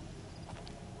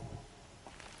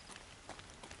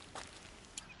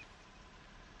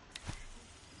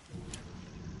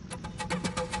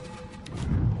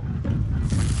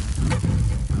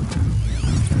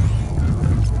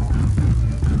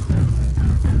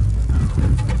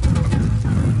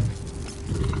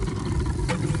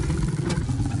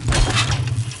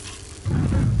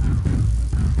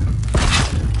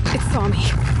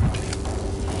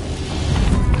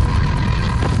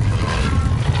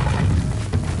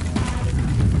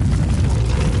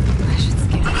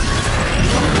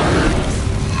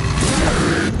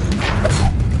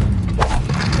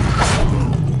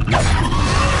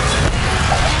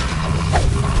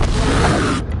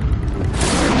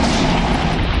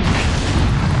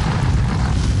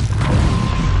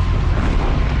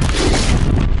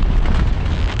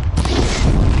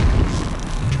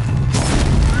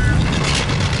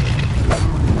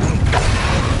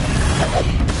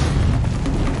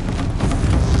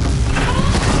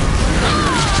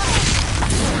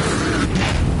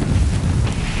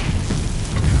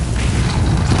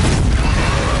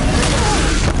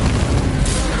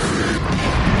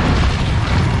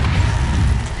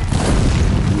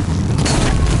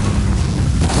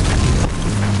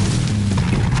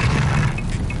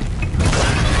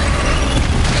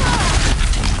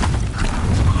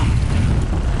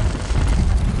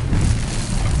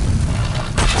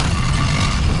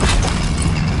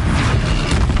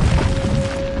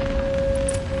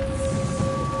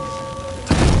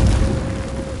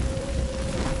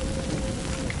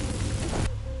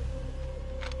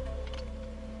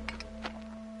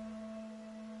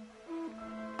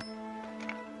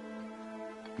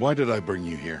 Why did I bring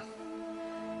you here?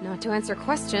 Not to answer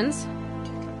questions.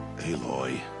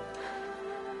 Aloy.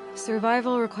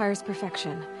 Survival requires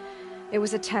perfection. It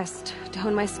was a test to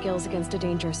hone my skills against a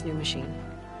dangerous new machine.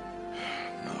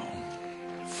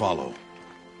 No. Follow.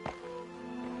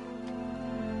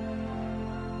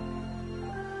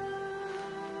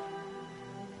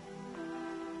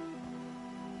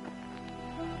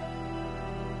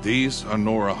 These are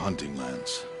Nora hunting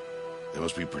lands. They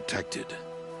must be protected.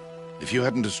 If you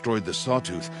hadn't destroyed the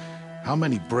Sawtooth, how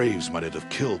many Braves might it have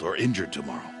killed or injured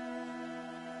tomorrow?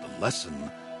 The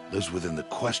lesson lives within the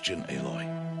question, Aloy.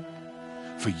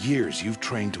 For years, you've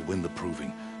trained to win the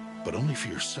Proving, but only for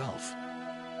yourself.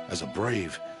 As a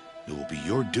Brave, it will be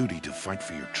your duty to fight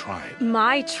for your tribe.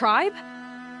 My tribe?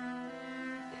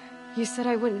 You said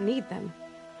I wouldn't need them.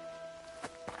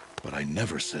 But I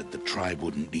never said the tribe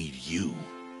wouldn't need you.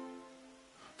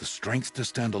 The strength to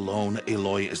stand alone,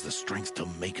 Aloy, is the strength to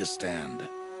make a stand.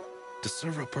 To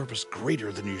serve a purpose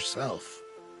greater than yourself.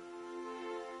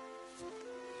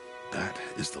 That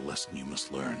is the lesson you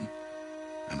must learn.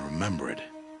 And remember it.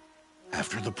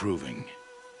 After the Proving.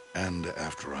 And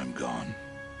after I'm gone.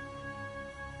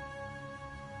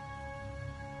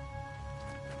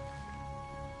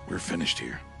 We're finished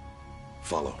here.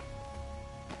 Follow.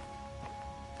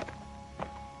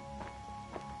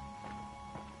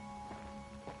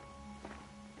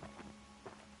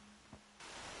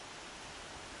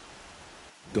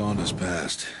 Dawn has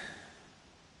passed.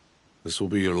 This will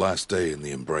be your last day in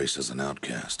the Embrace as an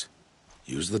outcast.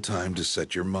 Use the time to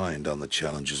set your mind on the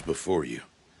challenges before you.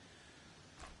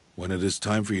 When it is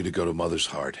time for you to go to Mother's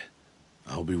Heart,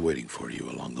 I'll be waiting for you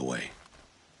along the way.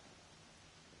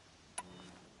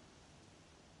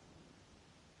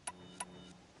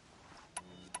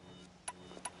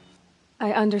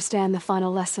 I understand the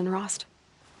final lesson, Rost.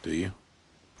 Do you?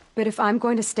 But if I'm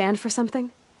going to stand for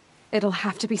something, it'll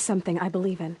have to be something I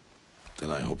believe in.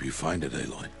 Then I hope you find it,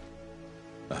 Aloy.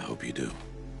 I hope you do.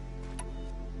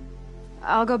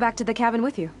 I'll go back to the cabin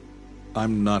with you.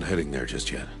 I'm not heading there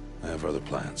just yet. I have other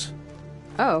plans.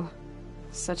 Oh.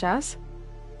 Such as?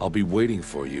 I'll be waiting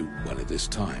for you when it is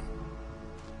time.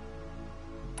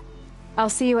 I'll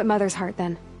see you at Mother's Heart,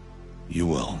 then. You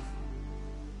will.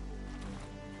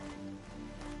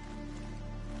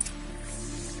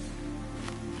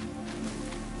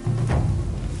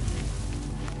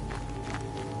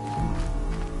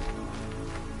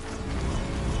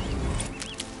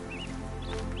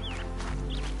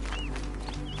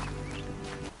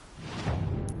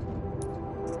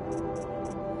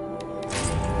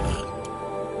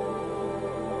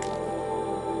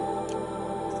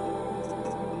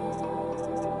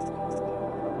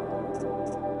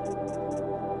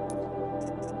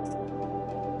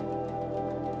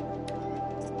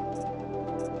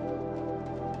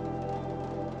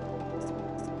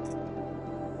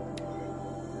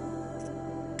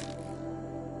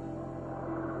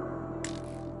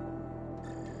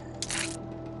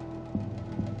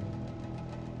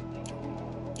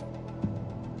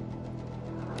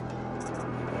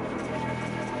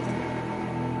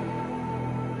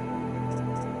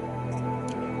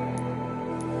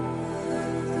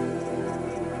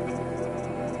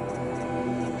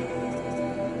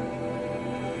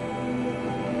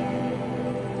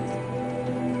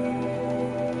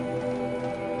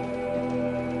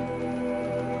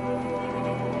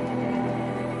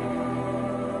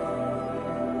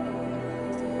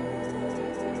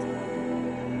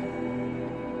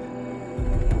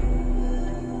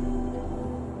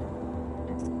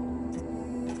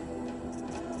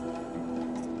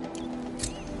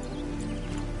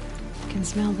 Can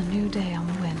smell the new day on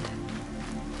the wind.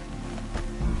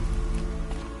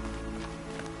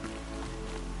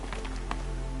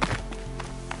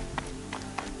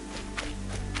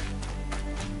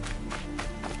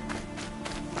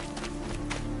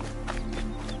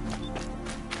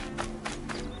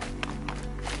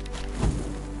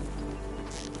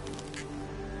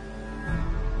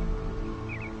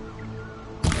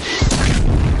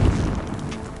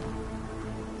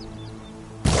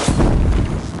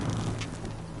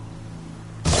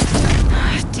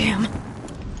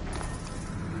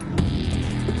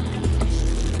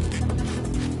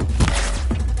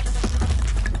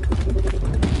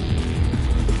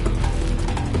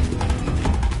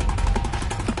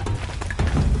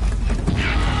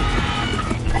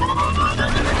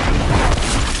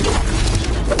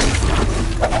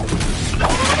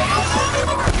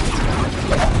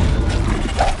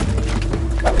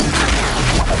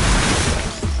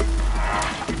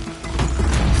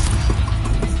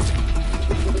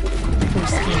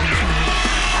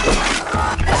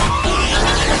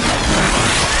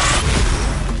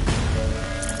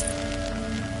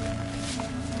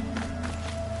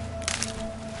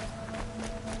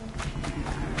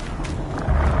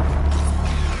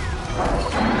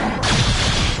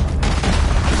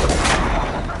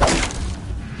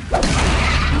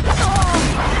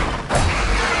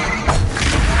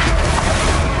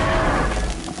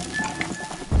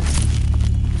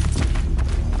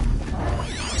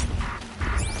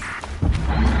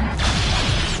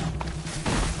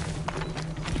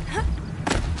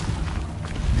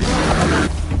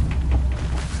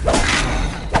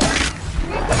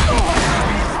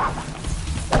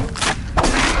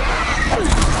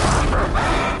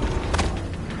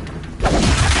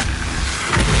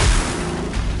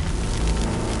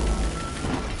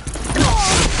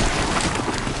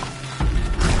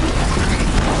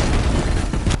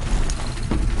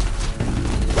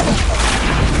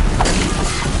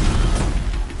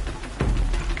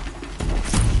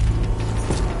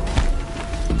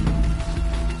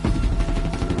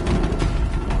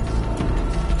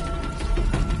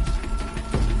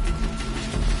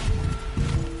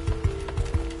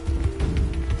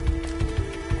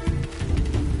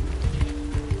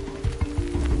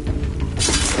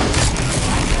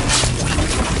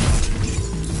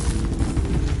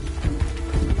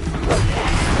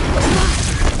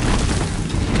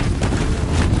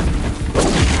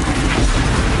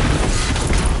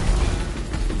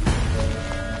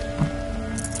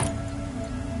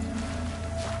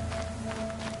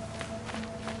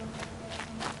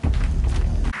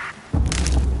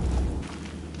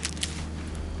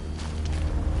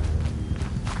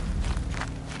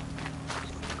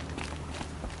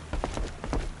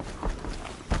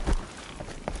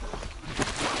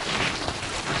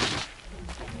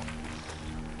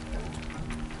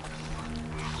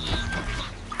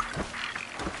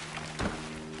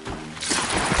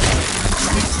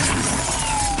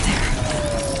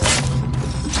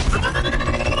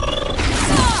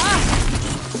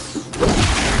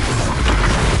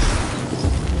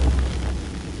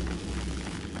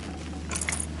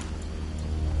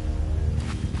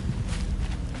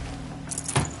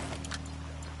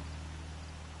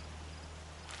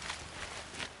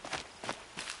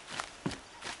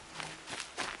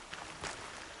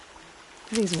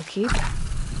 These will keep.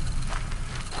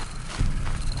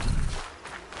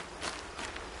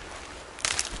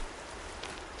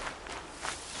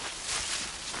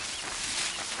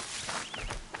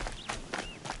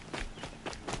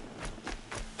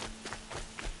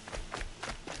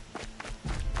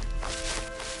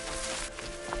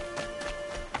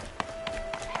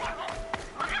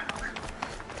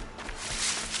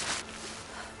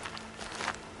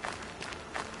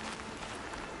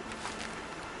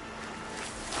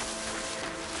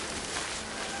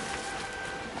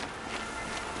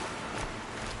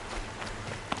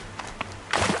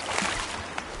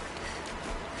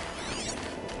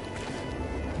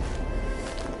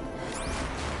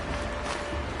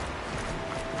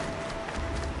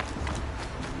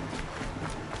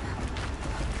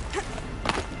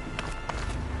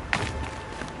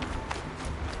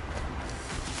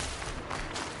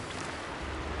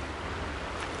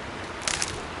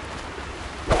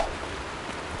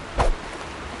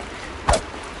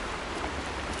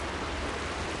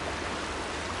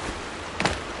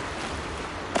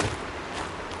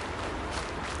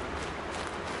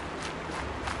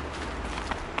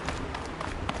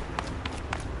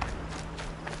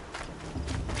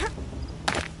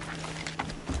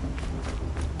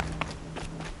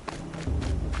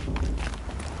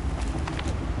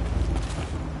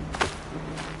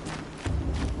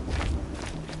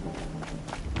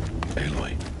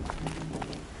 Aloy,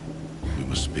 we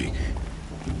must speak.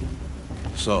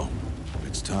 So,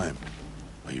 it's time.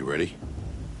 Are you ready?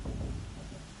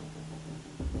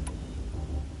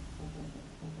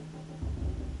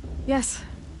 Yes,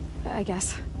 I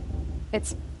guess.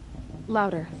 It's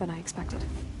louder than I expected.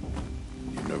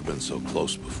 You've never been so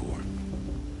close before.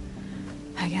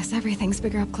 I guess everything's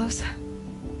bigger up close.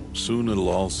 Soon it'll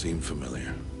all seem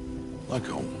familiar. Like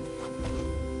home.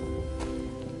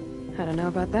 I don't know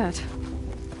about that.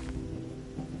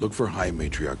 Look for High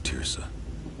Matriarch Tirsa.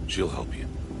 She'll help you.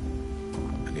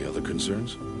 Any other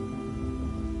concerns?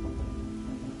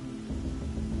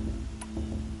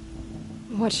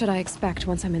 What should I expect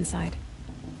once I'm inside?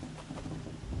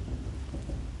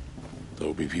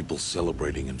 There'll be people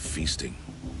celebrating and feasting.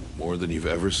 More than you've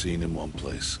ever seen in one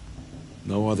place.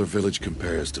 No other village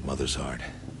compares to Mother's Heart.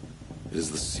 It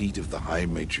is the seat of the High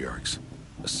Matriarchs,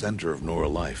 a center of Nora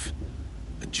life,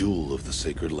 a jewel of the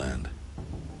sacred land.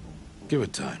 Give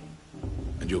it time,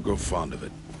 and you'll grow fond of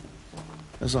it.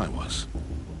 As I was,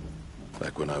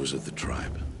 back when I was at the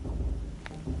tribe.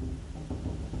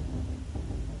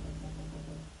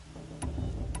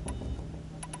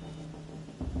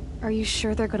 Are you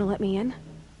sure they're gonna let me in?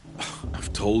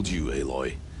 I've told you,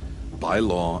 Aloy. By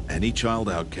law, any child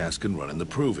outcast can run in the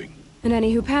proving. And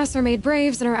any who pass are made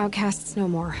braves and are outcasts no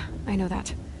more. I know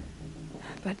that.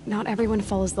 But not everyone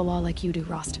follows the law like you do,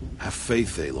 Rost. Have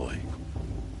faith, Aloy.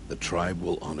 The tribe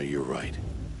will honor your right.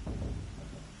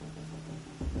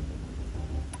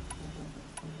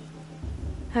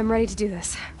 I'm ready to do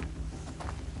this.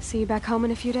 See you back home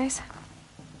in a few days?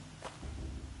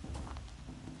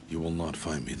 You will not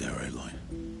find me there, Aloy.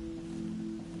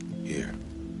 Here.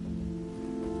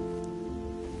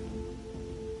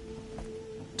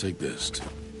 Take this.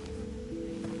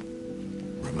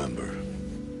 Remember.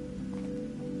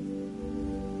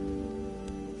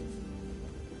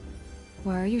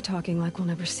 Why are you talking like we'll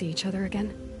never see each other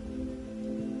again?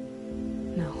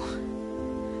 No.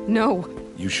 No!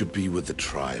 You should be with the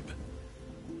tribe.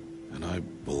 And I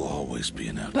will always be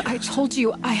an outcast. But I told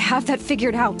you, I have that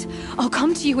figured out. I'll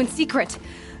come to you in secret.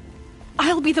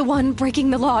 I'll be the one breaking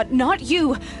the law, not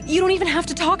you. You don't even have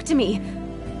to talk to me.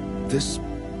 This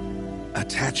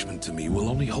attachment to me will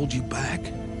only hold you back.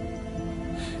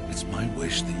 It's my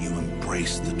wish that you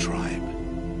embrace the tribe.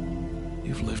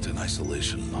 You've lived in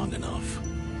isolation long enough.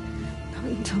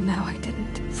 Until now, I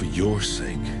didn't. For your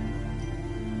sake,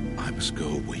 I must go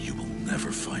where you will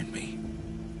never find me.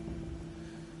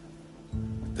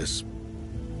 This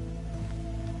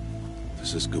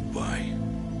is goodbye.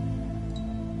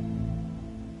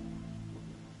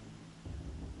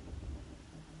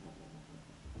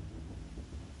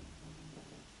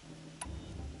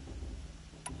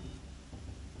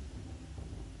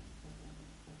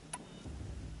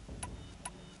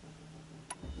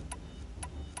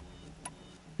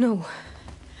 No,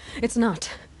 it's not.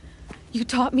 You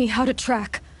taught me how to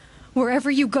track.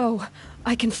 Wherever you go,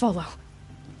 I can follow.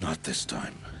 Not this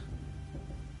time.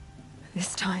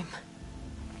 This time.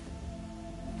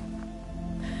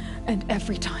 And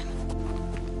every time.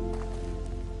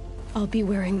 I'll be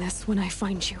wearing this when I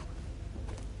find you.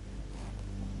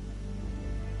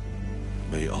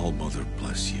 May All Mother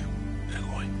bless you,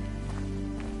 Aloy.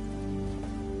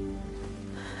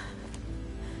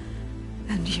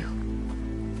 And you.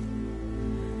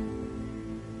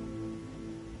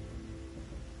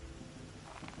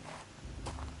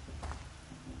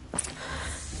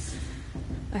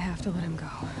 I have to let him go.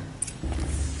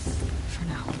 For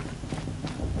now.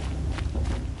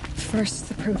 First,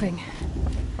 the proving.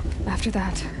 After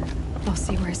that, I'll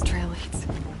see where his trail leads.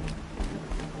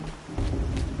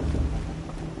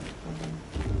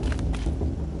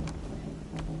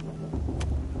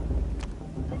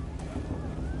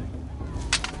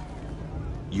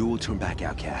 You will turn back,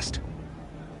 outcast.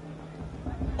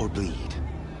 Or bleed.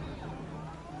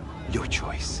 Your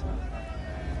choice.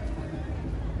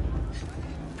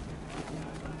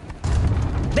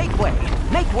 Make way!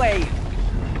 Make way!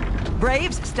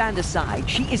 Braves, stand aside.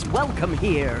 She is welcome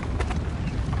here.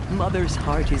 Mother's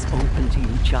heart is open to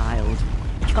you, child.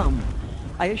 Come.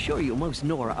 I assure you, most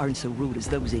Nora aren't so rude as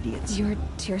those idiots. You're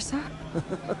Tirsa?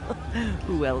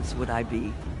 Who else would I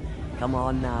be? Come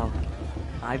on now.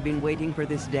 I've been waiting for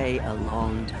this day a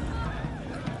long time.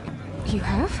 You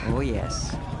have? Oh,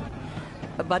 yes.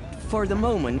 But for the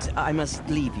moment, I must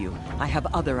leave you. I have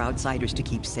other outsiders to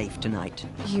keep safe tonight.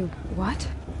 You what?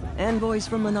 Envoys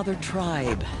from another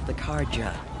tribe, the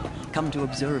Karja. Come to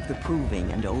observe the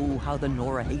proving, and oh, how the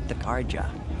Nora hate the Karja.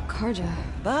 Karja?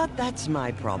 But that's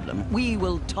my problem. We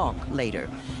will talk later.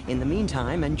 In the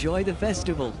meantime, enjoy the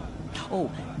festival.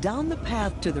 Oh, down the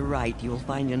path to the right, you'll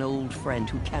find an old friend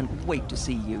who can't wait to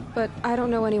see you. But I don't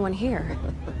know anyone here.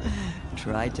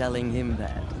 Try telling him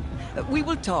that. We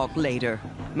will talk later.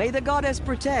 May the goddess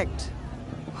protect.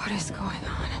 What is going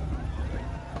on?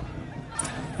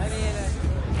 I mean,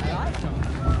 I like them.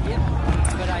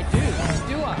 Yeah, but I do.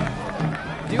 Do I?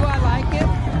 Do I like it?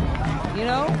 You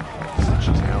know? Such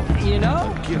as hell. You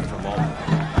know? Don't give them all.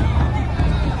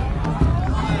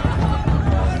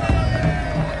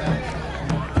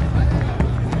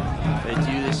 They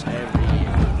do this every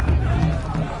year.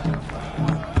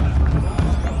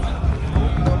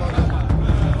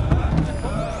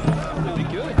 It'll be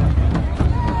good.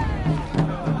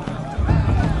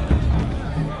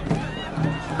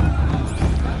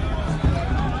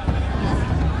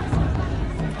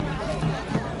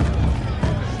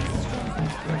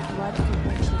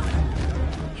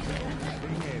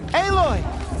 Aloy!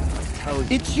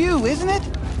 It's you, isn't it?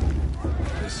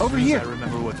 Over here. I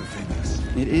remember what the thing is.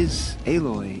 It is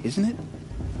Aloy, isn't it?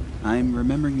 I'm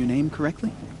remembering your name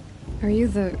correctly? Are you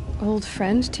the old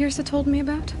friend Tirsa told me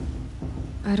about?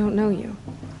 I don't know you.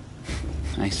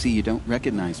 I see you don't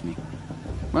recognize me.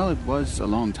 Well, it was a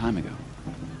long time ago.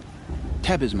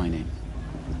 Teb is my name.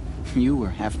 You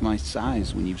were half my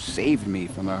size when you saved me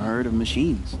from a herd of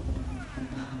machines.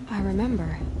 I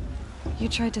remember. You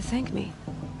tried to thank me.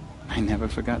 I never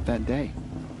forgot that day.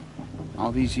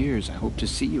 All these years, I hope to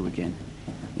see you again,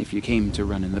 if you came to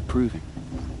run in the proving.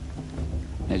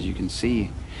 As you can see,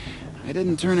 I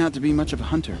didn't turn out to be much of a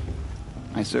hunter.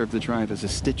 I served the tribe as a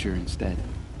stitcher instead,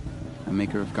 a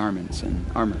maker of garments and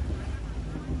armor.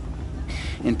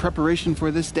 In preparation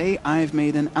for this day, I've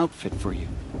made an outfit for you.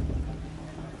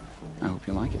 I hope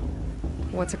you like it.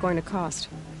 What's it going to cost?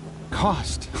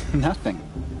 Cost? Nothing.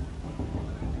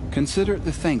 Consider it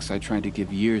the thanks I tried to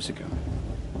give years ago.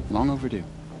 Long overdue.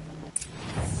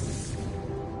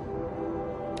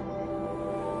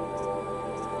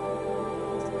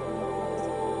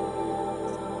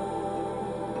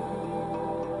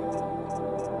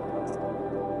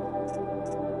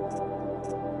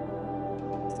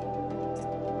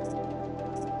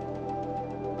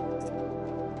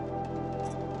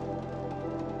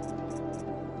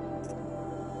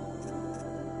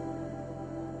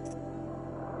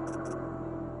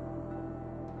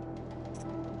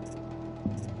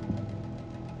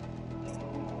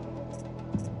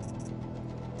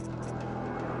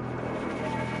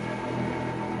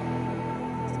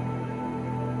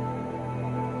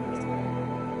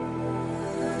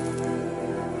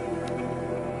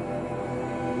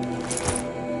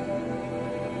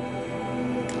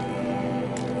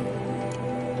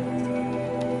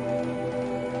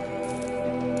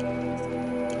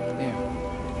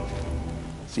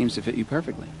 Seems to fit you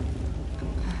perfectly.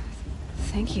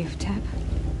 Thank you, Teb.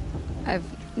 I've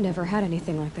never had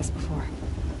anything like this before.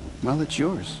 Well, it's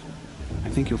yours. I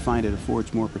think you'll find it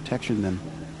affords more protection than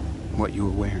what you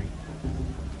were wearing.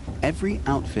 Every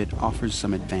outfit offers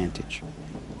some advantage.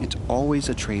 It's always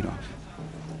a trade-off.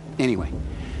 Anyway,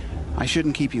 I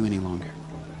shouldn't keep you any longer.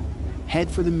 Head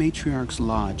for the Matriarch's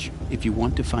Lodge if you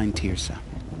want to find Tirsa.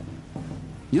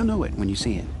 You'll know it when you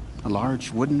see it. A large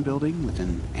wooden building with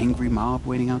an angry mob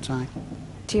waiting outside.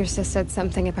 Tirsa said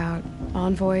something about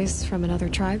envoys from another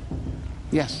tribe?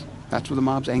 Yes, that's what the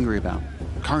mob's angry about.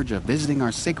 Karja visiting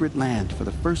our sacred land for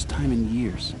the first time in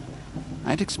years.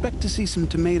 I'd expect to see some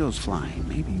tomatoes fly,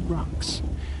 maybe rocks.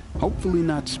 Hopefully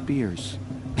not spears.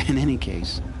 In any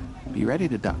case, be ready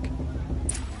to duck.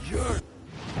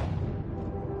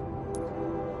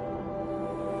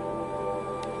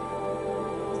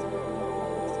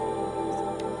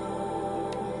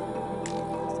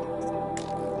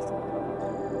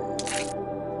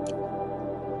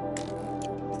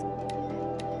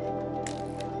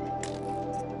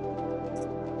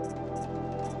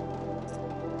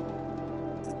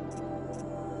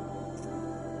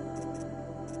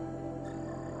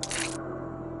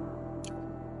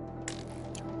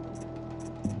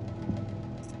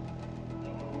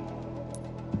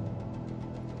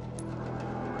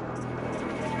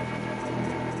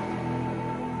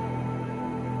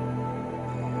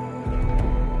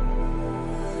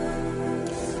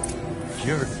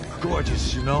 You're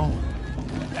gorgeous, you know?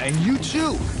 And you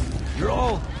too! You're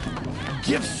all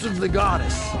gifts of the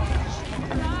goddess.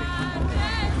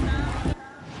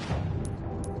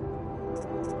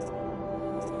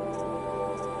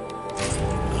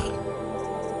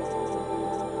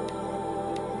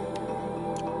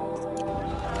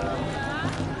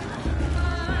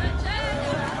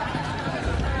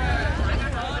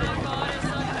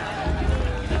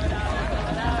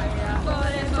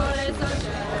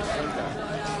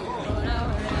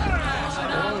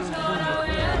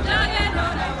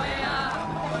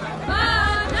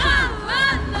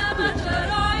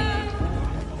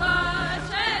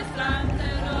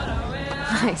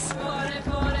 Nice.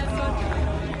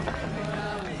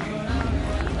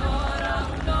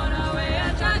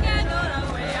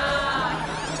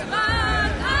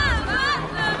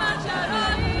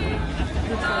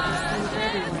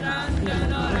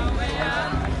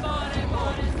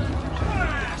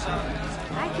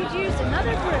 I could use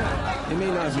another brew. It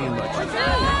may not mean much. My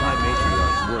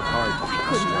matriarchs work hard. I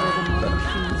couldn't wear the more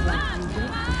machines like you did.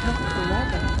 Not the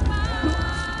weather.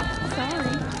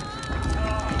 Sorry.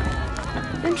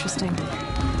 Interesting.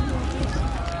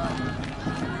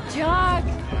 Jog!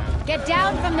 Get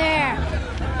down from there!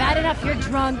 Bad enough you're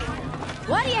drunk.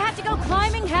 Why do you have to go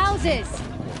climbing houses?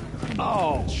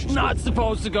 Oh, not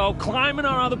supposed to go climbing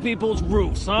on other people's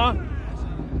roofs, huh?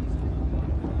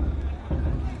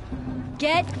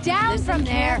 Get down from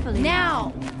there,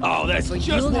 now! Oh, that's Well, just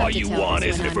you'll have what to you tell want, us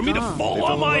isn't when it? For I'm me to gone. fall They on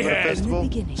fell my in love at a head. festival?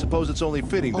 beginning. Suppose it's only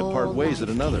fitting to part ways at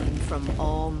another. From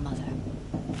all mother.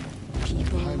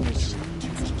 People,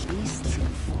 machines, beasts,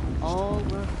 all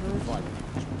were her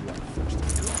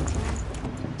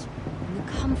in the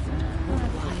comfort of her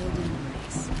wild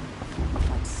embrace.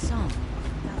 But some...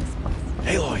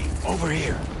 Aloy, over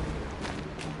here.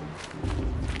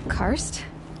 Karst?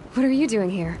 What are you doing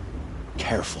here?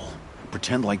 Careful.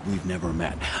 Pretend like we've never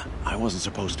met. I wasn't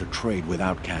supposed to trade with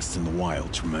outcasts in the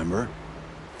wilds, remember?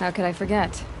 How could I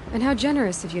forget? And how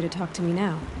generous of you to talk to me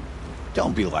now.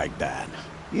 Don't be like that.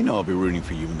 You know I'll be rooting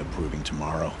for you in the proving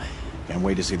tomorrow. Can't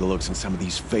wait to see the looks on some of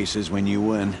these faces when you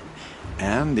win.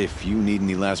 And if you need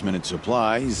any last-minute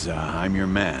supplies, I'm your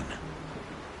man.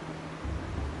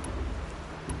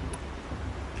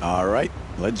 All right,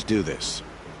 let's do this.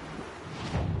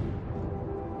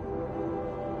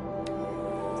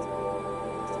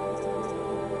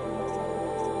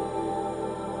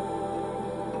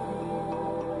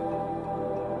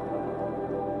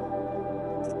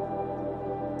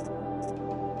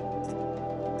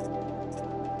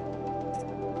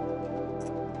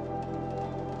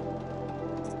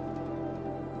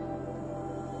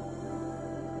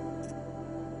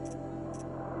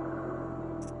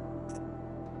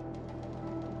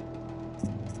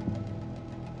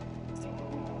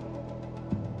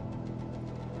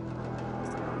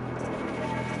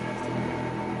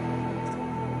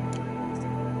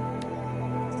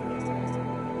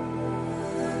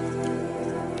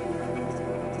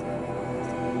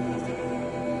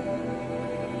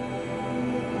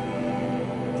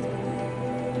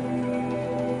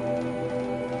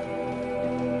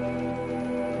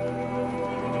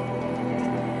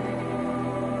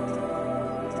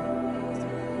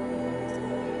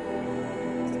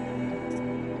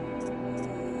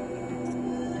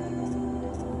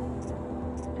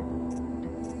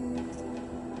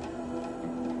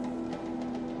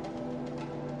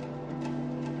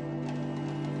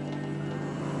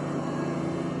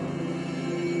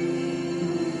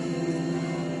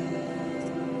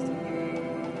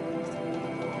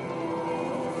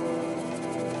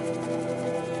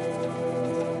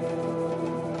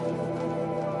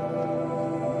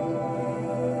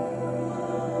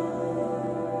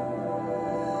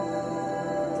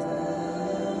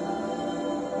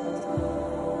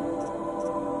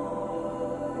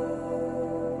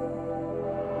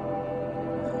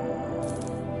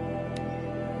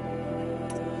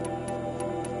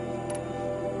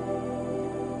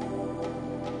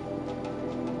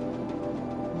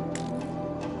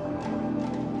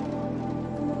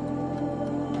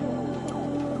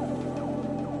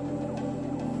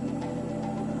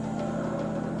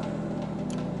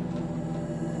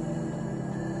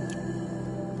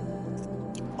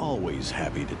 Always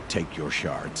happy to take your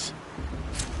shards.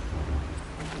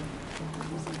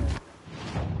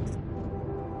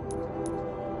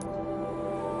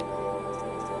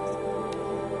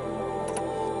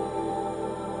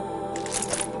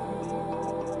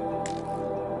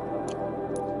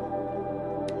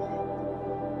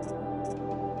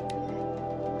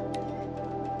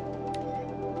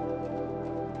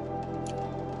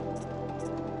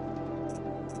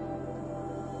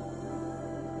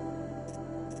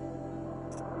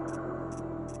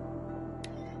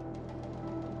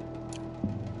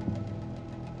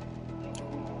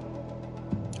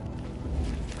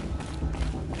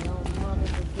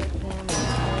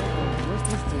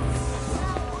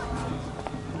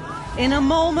 In a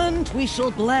moment, we shall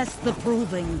bless the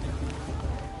proving.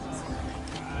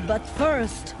 But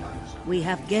first, we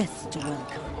have guests to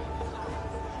welcome.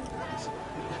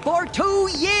 For 2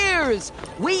 years,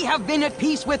 we have been at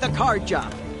peace with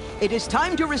Akarja. It is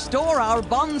time to restore our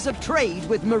bonds of trade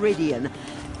with Meridian.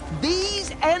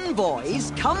 These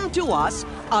envoys come to us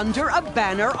under a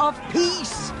banner of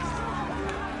peace.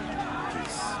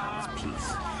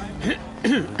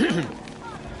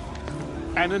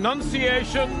 An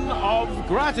enunciation of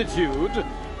gratitude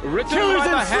written Killers by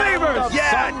the and hand slavers! of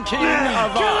Sun King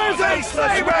of Killers and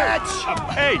slavers!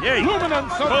 Hey,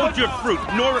 Luminance of hold your fruit.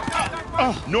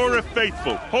 Nora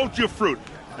Faithful, hold your fruit.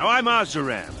 Now, I'm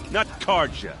Azaram, not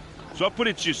Karja, so I'll put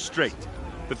it to you straight.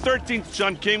 The 13th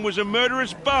Sun King was a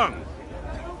murderous bung.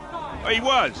 Oh, he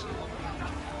was.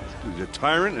 He was a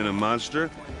tyrant and a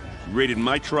monster. He raided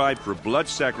my tribe for blood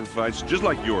sacrifice, just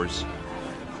like yours.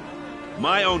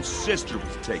 My own sister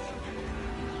was taken.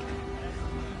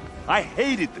 I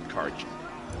hated the Karja.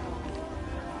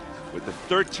 But the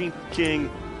 13th king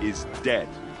is dead.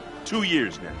 2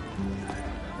 years now.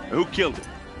 And who killed him?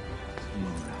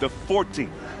 The 14th.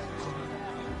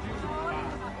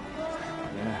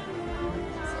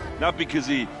 Not because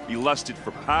he lusted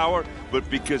for power, but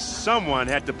because someone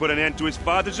had to put an end to his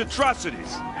father's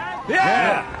atrocities.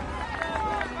 Yeah!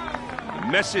 The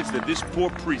message that this poor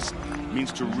priest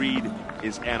means to read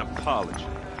is an apology.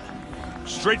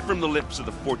 Straight from the lips of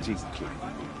the 14th king.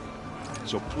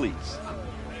 So please,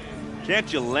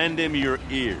 can't you lend him your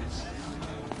ears?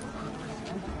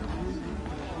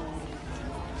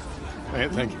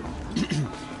 Thank you.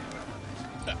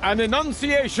 An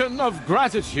enunciation of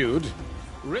gratitude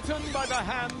written by the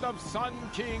hand of Sun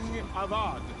King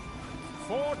Avad,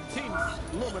 14th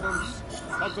luminance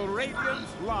of the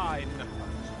Radiant Line.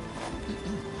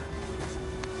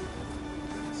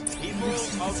 People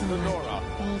of the Nora,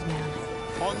 Old man.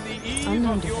 on the eve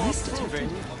Unknown of your device proving,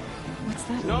 detected. What's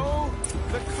that mean? know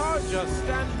the Karja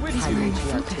stand with He's you. wearing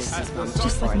focus, As the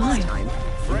just sun like mine.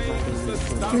 frames the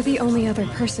stars. You're the only other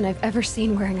person I've ever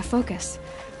seen wearing a focus.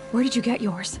 Where did you get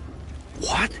yours?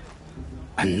 What?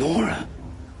 A Nora?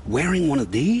 Wearing one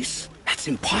of these? That's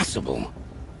impossible.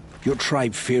 Your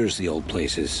tribe fears the old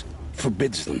places,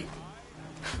 forbids them.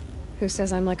 Who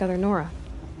says I'm like other Nora?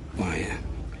 Why,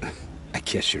 I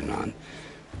guess you're not.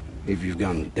 If you've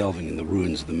gone delving in the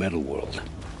ruins of the metal world.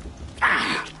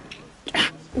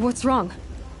 What's wrong?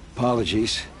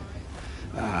 Apologies.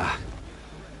 A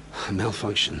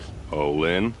malfunction. Oh,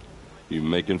 Lynn, you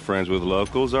making friends with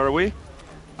locals, are we?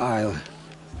 I'll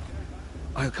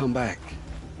come back.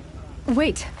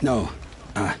 Wait. No,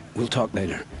 we'll talk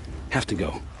later. Have to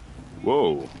go.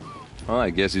 Whoa. Well, I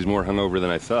guess he's more hungover than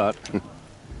I thought.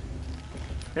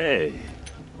 Hey,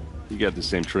 you got the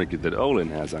same trinket that Olin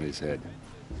has on his head.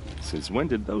 Since when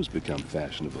did those become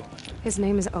fashionable? His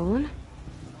name is Olin?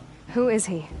 Who is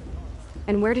he?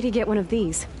 And where did he get one of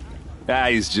these?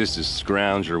 He's just a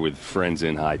scrounger with friends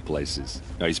in high places.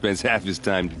 Now, he spends half his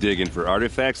time digging for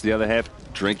artifacts, the other half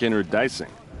drinking or dicing.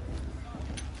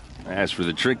 As for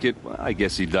the trinket, well, I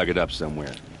guess he dug it up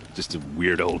somewhere. Just a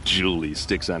weird old jewel he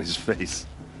sticks on his face.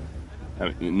 I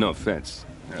mean, no offense.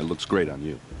 It looks great on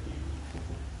you.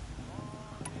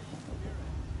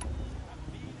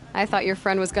 I thought your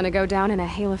friend was gonna go down in a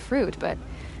hail of fruit, but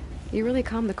you really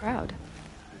calmed the crowd.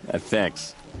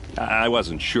 Thanks. I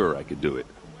wasn't sure I could do it.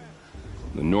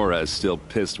 The Nora is still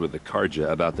pissed with the Karja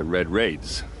about the Red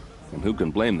Raids, and who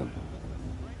can blame them?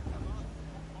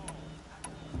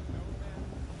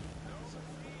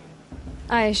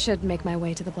 I should make my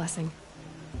way to the blessing.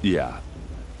 Yeah.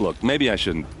 Look, maybe I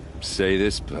shouldn't say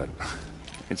this, but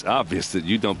it's obvious that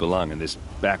you don't belong in this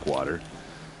backwater.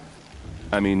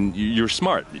 I mean, you're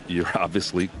smart. You're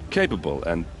obviously capable,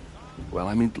 and, well,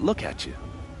 I mean, look at you.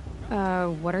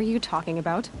 What are you talking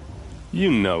about?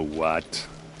 You know what.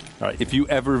 All right, if you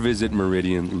ever visit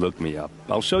Meridian, look me up.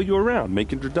 I'll show you around,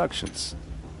 make introductions.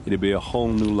 It'll be a whole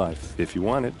new life, if you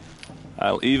want it.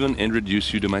 I'll even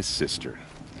introduce you to my sister.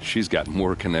 She's got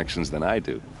more connections than I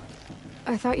do.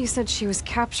 I thought you said she was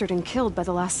captured and killed by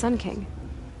the last Sun King.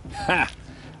 Ha!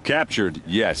 Captured,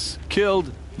 yes.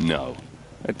 Killed, no.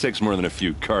 It takes more than a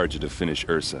few Karja to finish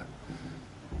Ursa.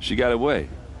 She got away.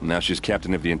 Now she's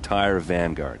captain of the entire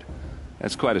Vanguard.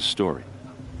 That's quite a story.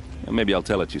 Maybe I'll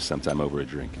tell it to you sometime over a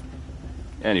drink.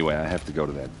 Anyway, I have to go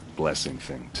to that blessing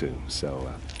thing, too.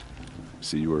 So,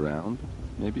 see you around,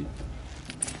 maybe?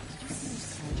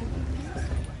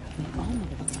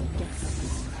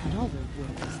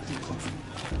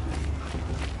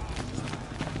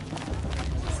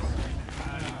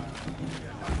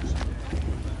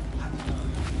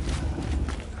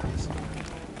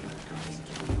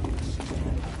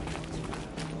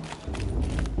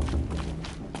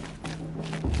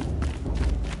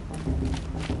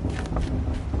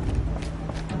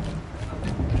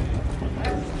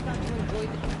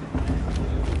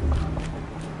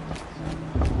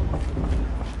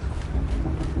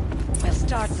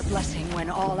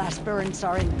 all aspirants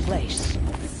are in place.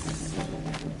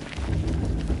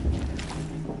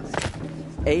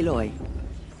 Aloy,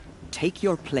 take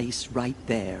your place right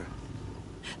there.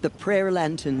 The prayer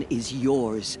lantern is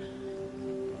yours.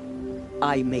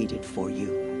 I made it for you.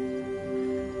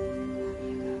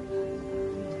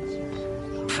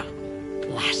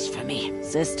 Blasphemy.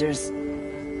 Sisters.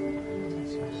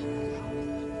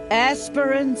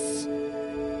 Aspirants,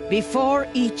 before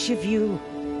each of you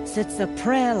sits a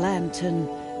prayer lantern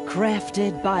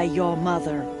crafted by your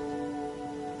mother.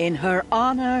 In her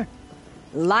honor,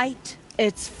 light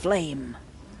its flame.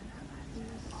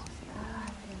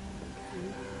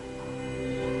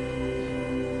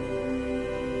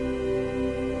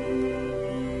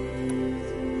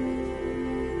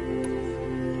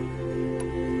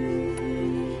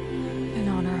 In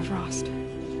honor of Rost.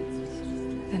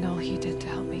 And all he did to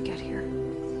help me get here.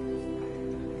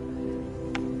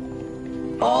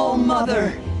 Oh, Mother,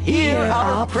 hear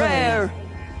our prayer.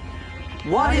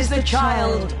 What is the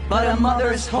child but a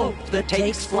mother's hope that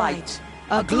takes flight?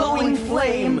 A glowing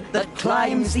flame that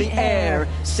climbs the air,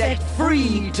 set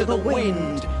free to the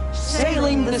wind,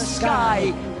 sailing the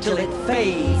sky till it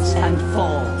fades and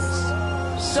falls.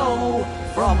 So,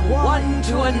 from one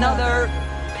to another,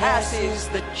 passes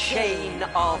the chain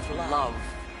of love.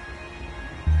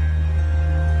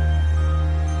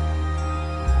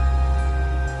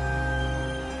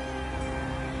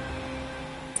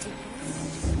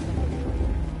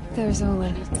 There's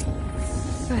Olin.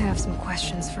 I have some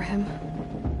questions for him.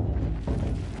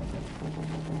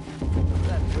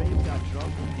 That brave got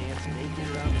drunk and danced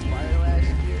naked around the fire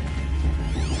last year.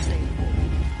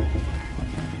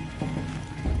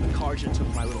 The Karja took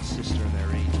my little sister and their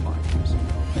range 5 years ago.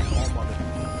 All mother,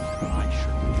 I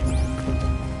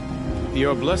sure.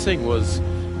 Your blessing was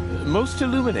most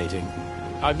illuminating.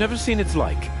 I've never seen its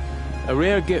like. A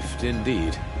rare gift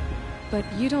indeed. But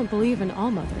you don't believe in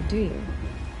Allmother, do you?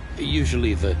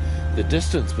 Usually the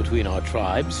distance between our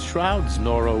tribes shrouds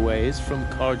Nora ways from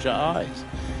Karja eyes.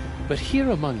 But here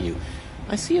among you,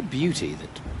 I see a beauty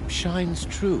that shines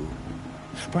true.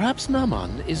 Perhaps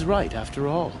Naman is right after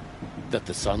all, that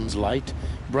the sun's light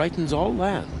brightens all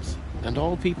lands and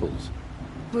all peoples.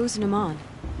 Who's Naman?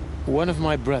 One of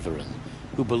my brethren,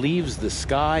 who believes the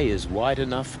sky is wide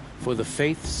enough for the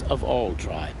faiths of all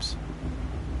tribes.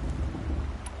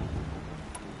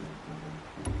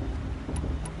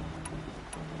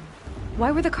 Why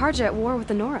were the Karja at war with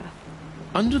the Nora?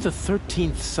 Under the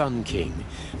 13th Sun King,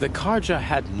 the Karja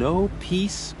had no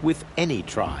peace with any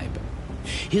tribe.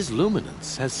 His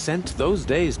luminance has sent those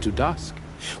days to dusk.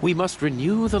 We must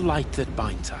renew the light that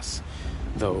binds us,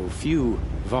 though few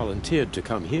volunteered to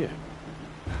come here.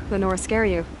 The Nora scare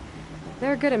you.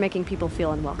 They're good at making people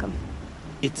feel unwelcome.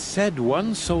 It's said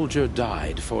one soldier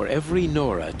died for every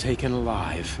Nora taken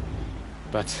alive.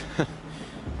 But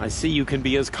I see you can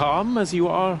be as calm as you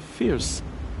are fierce.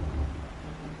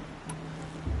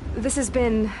 This has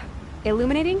been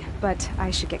illuminating, but I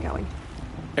should get going.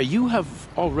 You have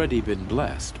already been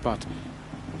blessed, but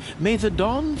may the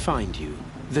dawn find you,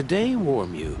 the day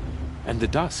warm you, and the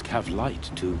dusk have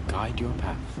light to guide your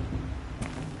path.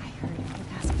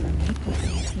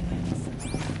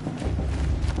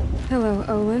 Hello,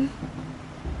 Olin.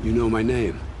 You know my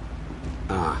name?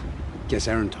 Ah, guess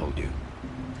Aaron told you.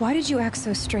 Why did you act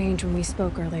so strange when we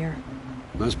spoke earlier?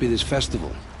 Must be this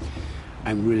festival.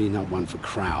 I'm really not one for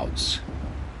crowds.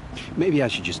 Maybe I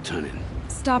should just turn in.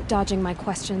 Stop dodging my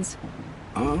questions.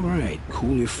 All right,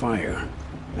 cool your fire.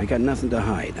 I got nothing to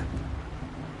hide.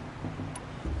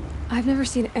 I've never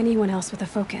seen anyone else with a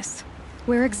focus.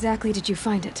 Where exactly did you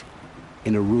find it?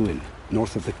 In a ruin,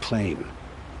 north of the Claim.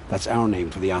 That's our name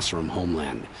for the Oseram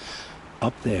homeland.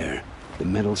 Up there, the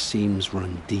metal seams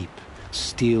run deep.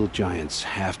 Steel giants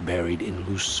half buried in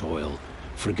loose soil.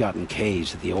 Forgotten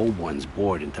caves that the old ones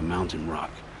bored into mountain rock.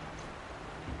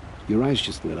 Your eyes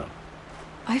just lit up.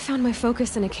 I found my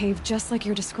focus in a cave just like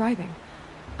you're describing.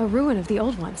 A ruin of the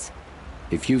old ones.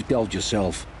 If you've delved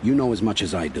yourself, you know as much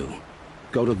as I do.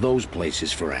 Go to those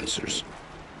places for answers.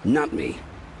 Not me.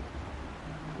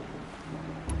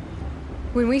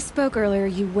 When we spoke earlier,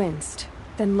 you winced,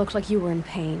 then looked like you were in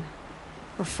pain.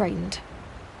 Or frightened.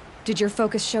 Did your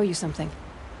focus show you something?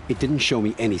 It didn't show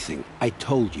me anything. I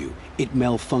told you. It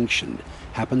malfunctioned.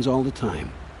 Happens all the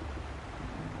time.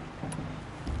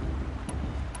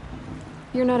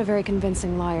 You're not a very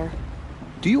convincing liar.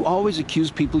 Do you always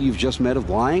accuse people you've just met of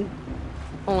lying?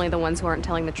 Only the ones who aren't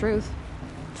telling the truth.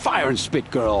 Fire and spit,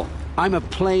 girl. I'm a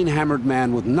plain hammered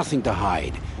man with nothing to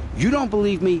hide. You don't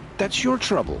believe me, that's your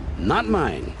trouble, not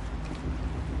mine.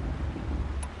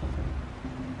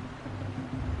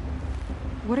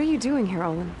 What are you doing here,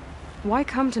 Olin? Why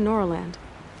come to Noraland?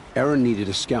 Aaron needed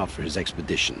a scout for his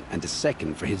expedition, and a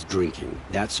second for his drinking.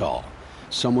 That's all.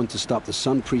 Someone to stop the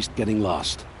Sun Priest getting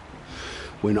lost.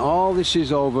 When all this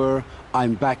is over,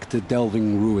 I'm back to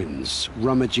delving ruins,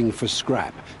 rummaging for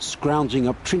scrap, scrounging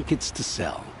up trinkets to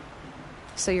sell.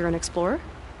 So you're an explorer?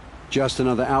 Just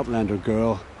another Outlander,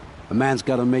 girl. A man's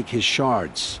gotta make his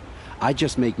shards. I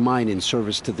just make mine in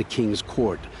service to the King's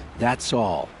court. That's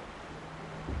all.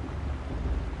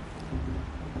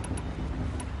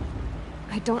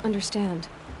 I don't understand.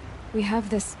 We have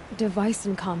this device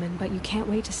in common, but you can't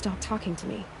wait to stop talking to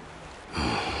me.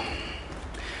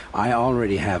 I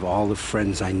already have all the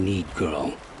friends I need,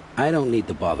 girl. I don't need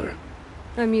the bother.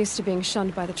 I'm used to being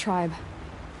shunned by the tribe.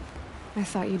 I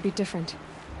thought you'd be different.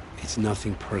 It's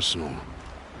nothing personal.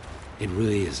 It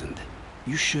really isn't.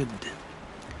 You should...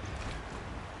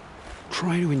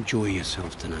 try to enjoy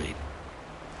yourself tonight.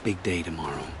 Big day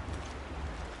tomorrow.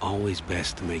 Always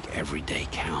best to make every day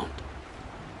count.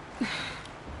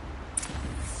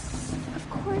 Of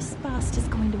course Bast is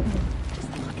going to win. Just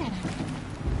look at him.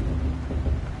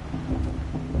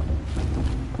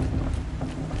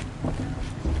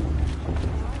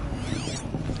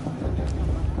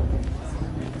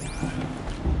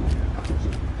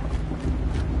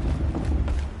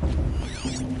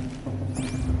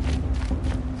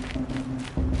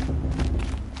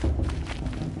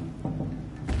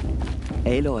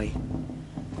 Aloy,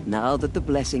 now that the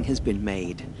blessing has been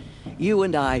made, you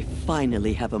and I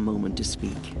finally have a moment to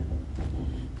speak.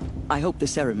 I hope the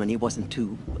ceremony wasn't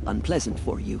too unpleasant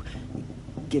for you,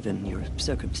 given your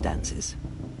circumstances.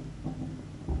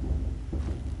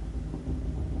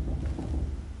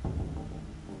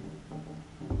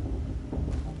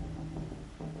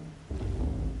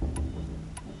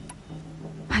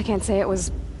 I can't say it was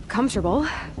comfortable,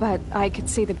 but I could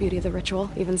see the beauty of the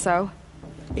ritual, even so.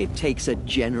 It takes a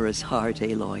generous heart,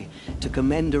 Aloy, to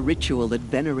commend a ritual that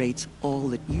venerates all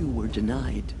that you were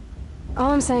denied.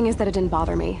 All I'm saying is that it didn't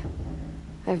bother me.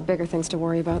 I have bigger things to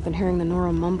worry about than hearing the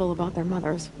Nora mumble about their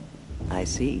mothers. I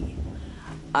see.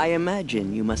 I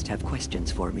imagine you must have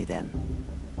questions for me then.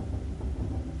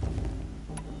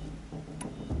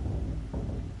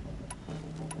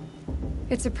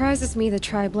 It surprises me the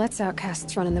tribe lets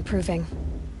outcasts run in the Proving.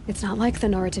 It's not like the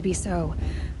Nora to be so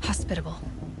hospitable.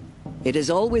 It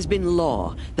has always been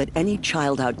law that any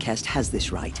child outcast has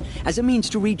this right, as a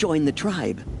means to rejoin the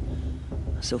tribe.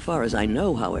 So far as I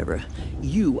know, however,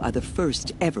 you are the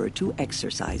first ever to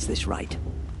exercise this right.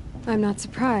 I'm not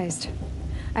surprised.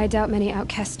 I doubt many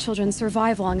outcast children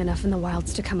survive long enough in the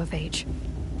wilds to come of age.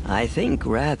 I think,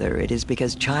 rather, it is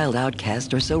because child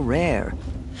outcasts are so rare.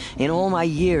 In all my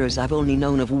years, I've only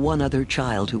known of one other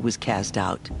child who was cast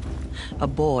out. A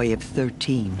boy of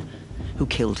 13, who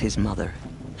killed his mother.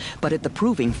 But at the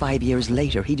Proving 5 years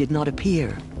later, he did not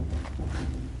appear.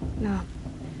 No.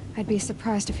 I'd be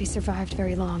surprised if he survived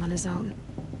very long on his own.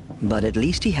 But at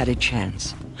least he had a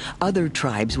chance. Other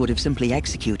tribes would have simply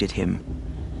executed him.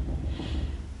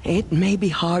 It may be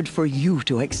hard for you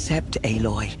to accept,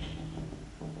 Aloy,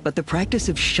 but the practice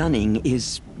of shunning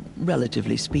is,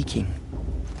 relatively speaking,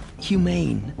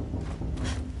 humane.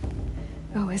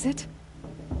 Oh, is it?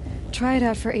 Try it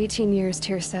out for 18 years,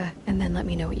 Tirsa, and then let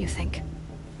me know what you think.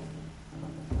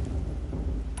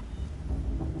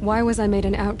 Why was I made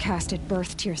an outcast at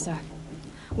birth, Tirsa?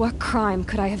 What crime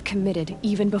could I have committed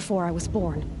even before I was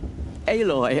born?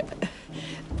 Aloy,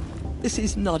 this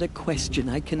is not a question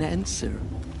I can answer.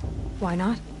 Why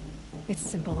not? It's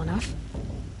simple enough.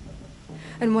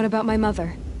 And what about my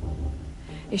mother?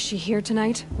 Is she here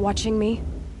tonight, watching me?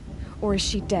 Or is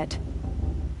she dead?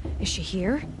 Is she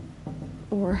here?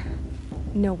 Or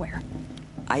nowhere?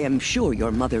 I am sure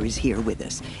your mother is here with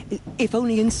us, if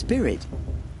only in spirit.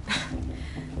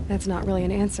 That's not really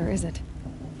an answer, is it?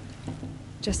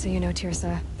 Just so you know,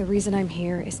 Tirsa, the reason I'm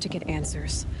here is to get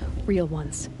answers. Real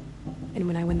ones. And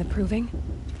when I win the Proving,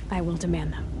 I will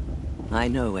demand them. I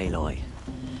know, Aloy.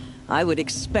 I would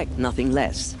expect nothing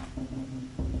less.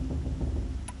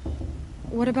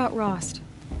 What about Rost?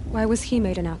 Why was he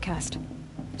made an outcast?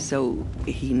 So,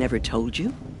 he never told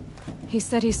you? He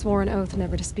said he swore an oath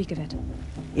never to speak of it.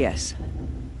 Yes.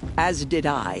 As did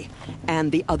I,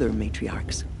 and the other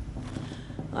matriarchs.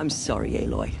 I'm sorry,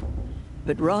 Aloy,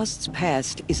 but Rost's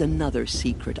past is another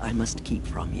secret I must keep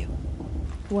from you.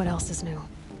 What else is new?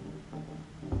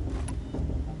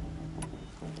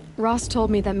 Rost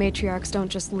told me that matriarchs don't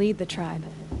just lead the tribe.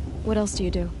 What else do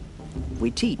you do?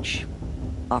 We teach,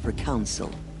 offer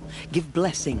counsel, give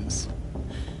blessings.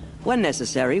 When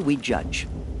necessary, we judge.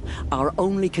 Our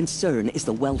only concern is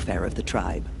the welfare of the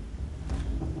tribe.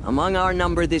 Among our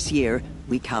number this year,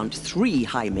 we count 3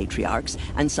 high matriarchs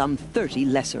and some 30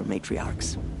 lesser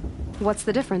matriarchs. What's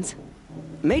the difference?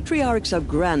 Matriarchs are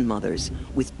grandmothers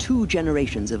with 2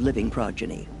 generations of living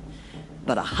progeny.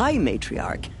 But a high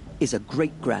matriarch is a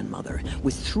great-grandmother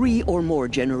with 3 or more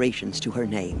generations to her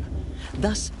name.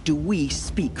 Thus do we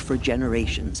speak for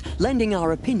generations, lending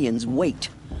our opinions weight.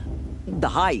 The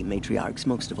high matriarchs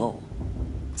most of all.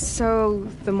 So,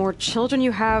 the more children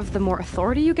you have, the more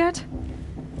authority you get?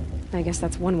 I guess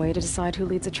that's one way to decide who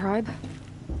leads a tribe.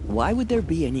 Why would there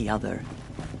be any other?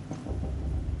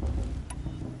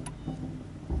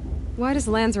 Why does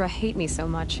Lansra hate me so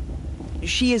much?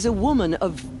 She is a woman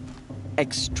of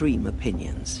extreme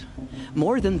opinions.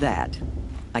 More than that,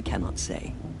 I cannot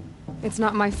say. It's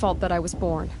not my fault that I was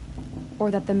born, or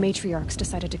that the matriarchs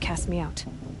decided to cast me out.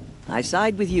 I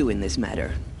side with you in this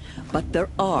matter, but there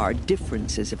are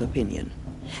differences of opinion,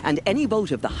 and any vote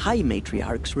of the high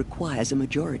matriarchs requires a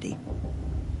majority.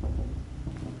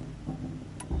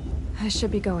 I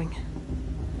should be going.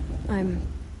 I'm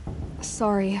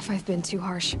sorry if I've been too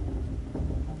harsh.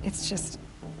 It's just,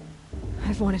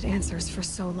 I've wanted answers for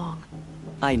so long.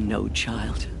 I know,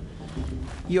 child.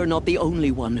 You're not the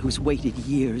only one who's waited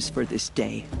years for this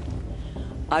day.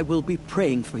 I will be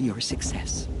praying for your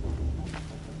success.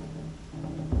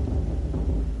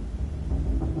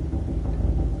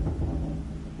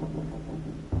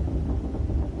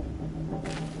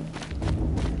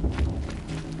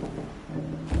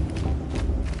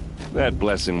 That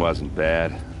blessing wasn't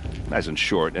bad. Nice and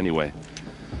short, anyway.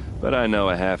 But I know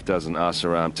a half-dozen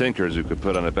Oseram tinkers who could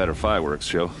put on a better fireworks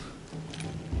show.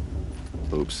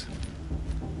 Oops.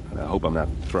 I hope I'm not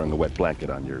throwing a wet blanket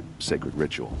on your sacred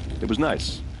ritual. It was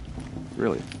nice.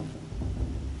 Really.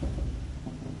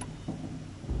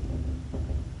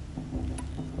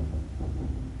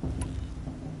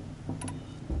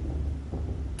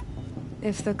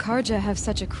 If the Karja have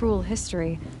such a cruel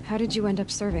history, how did you end up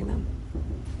serving them?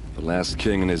 The last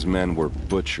king and his men were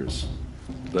butchers.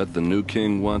 But the new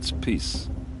king wants peace.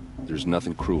 There's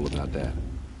nothing cruel about that.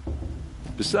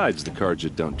 Besides, the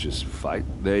Karja don't just fight,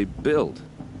 they build.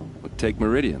 Take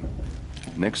Meridian.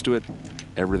 Next to it,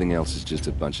 everything else is just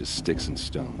a bunch of sticks and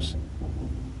stones.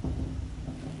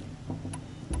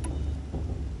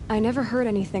 I never heard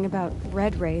anything about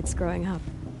red raids growing up.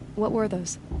 What were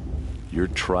those? Your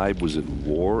tribe was at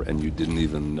war and you didn't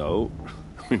even know?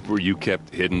 Were you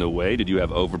kept hidden away? Did you have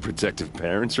overprotective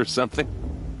parents or something?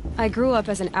 I grew up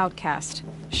as an outcast,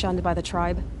 shunned by the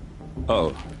tribe.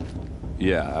 Oh.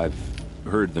 Yeah, I've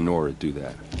heard the Nora do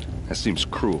that. That seems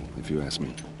cruel, if you ask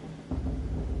me.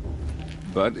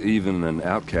 But even an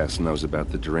outcast knows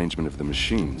about the derangement of the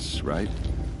machines, right?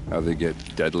 How they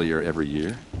get deadlier every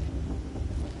year?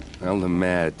 Well, the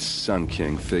mad Sun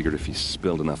King figured if he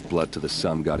spilled enough blood to the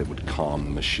Sun God, it would calm the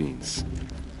machines.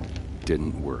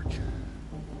 Didn't work.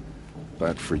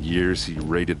 But for years, he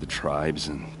raided the tribes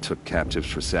and took captives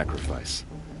for sacrifice.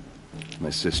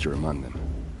 My sister among them.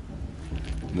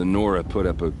 The Nora put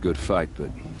up a good fight,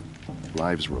 but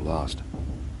lives were lost.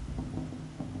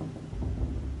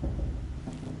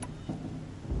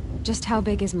 Just how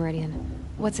big is Meridian?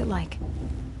 What's it like?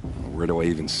 Where do I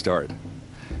even start?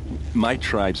 My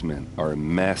tribesmen are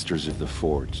masters of the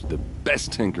forge, the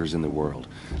best tinkers in the world.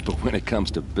 But when it comes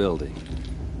to building,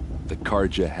 the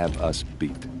Karja have us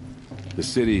beat. The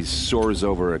city soars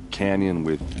over a canyon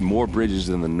with more bridges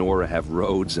than the Nora have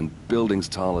roads and buildings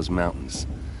tall as mountains.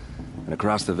 And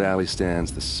across the valley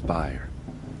stands the spire,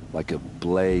 like a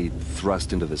blade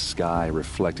thrust into the sky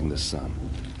reflecting the sun.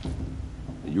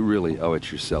 You really owe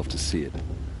it yourself to see it.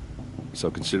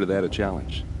 So consider that a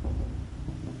challenge.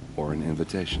 Or an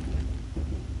invitation.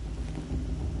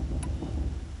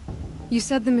 You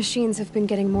said the machines have been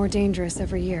getting more dangerous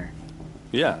every year.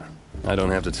 Yeah, I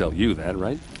don't have to tell you that,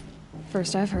 right?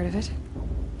 First I've heard of it.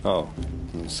 Oh,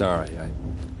 I'm sorry. I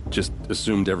just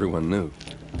assumed everyone knew.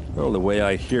 Well, the way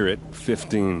I hear it,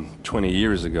 15, 20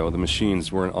 years ago, the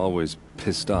machines weren't always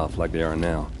pissed off like they are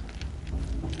now.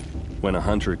 When a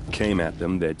hunter came at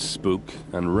them, they'd spook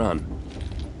and run.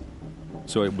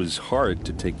 So it was hard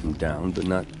to take them down, but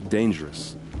not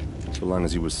dangerous, so long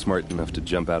as he was smart enough to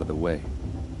jump out of the way.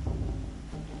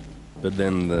 But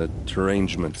then the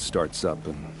derangement starts up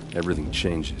and everything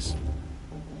changes.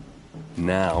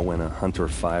 Now, when a hunter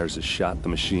fires a shot, the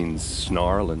machines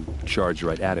snarl and charge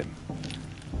right at him.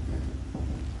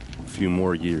 A few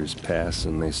more years pass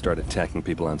and they start attacking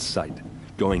people on sight.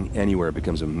 Going anywhere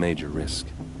becomes a major risk.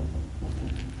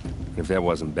 If that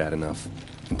wasn't bad enough,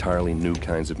 entirely new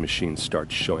kinds of machines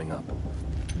start showing up.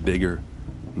 Bigger,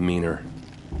 meaner,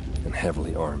 and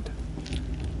heavily armed.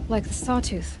 Like the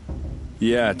Sawtooth.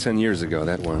 Yeah, 10 years ago,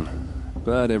 that one.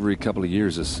 But every couple of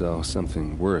years or so,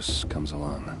 something worse comes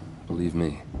along. Believe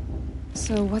me.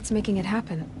 So what's making it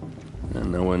happen?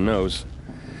 And no one knows.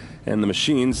 And the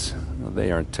machines, well,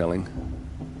 they aren't telling.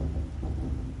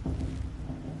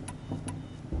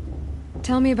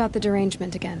 Tell me about the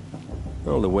derangement again.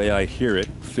 Well, the way I hear it,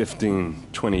 15,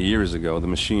 20 years ago, the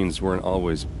machines weren't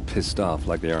always pissed off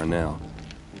like they are now.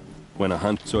 When a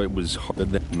hunt, so it was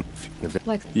hard.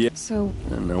 Like, yeah. So...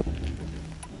 No.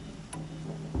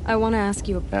 I want to ask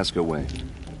you... Ask away.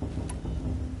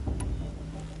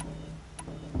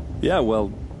 Yeah,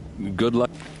 well, good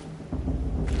luck.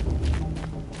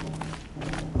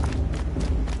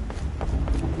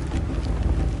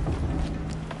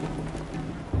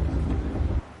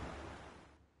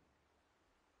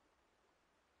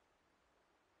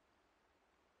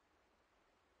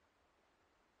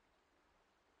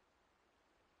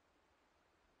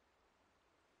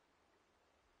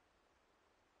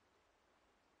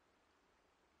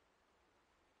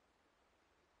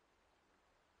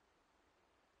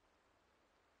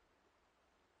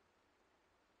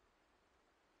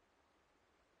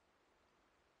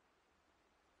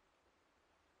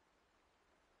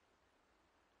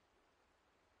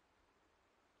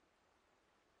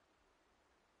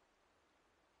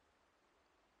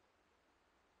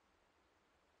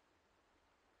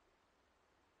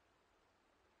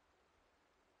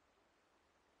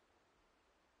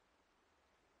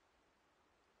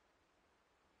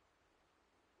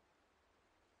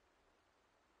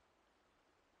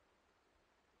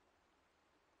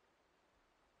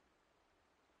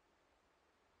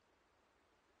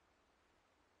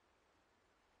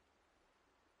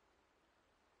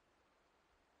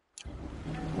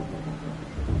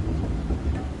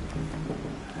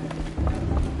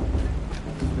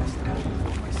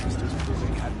 My sister's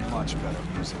proving had much better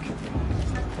music.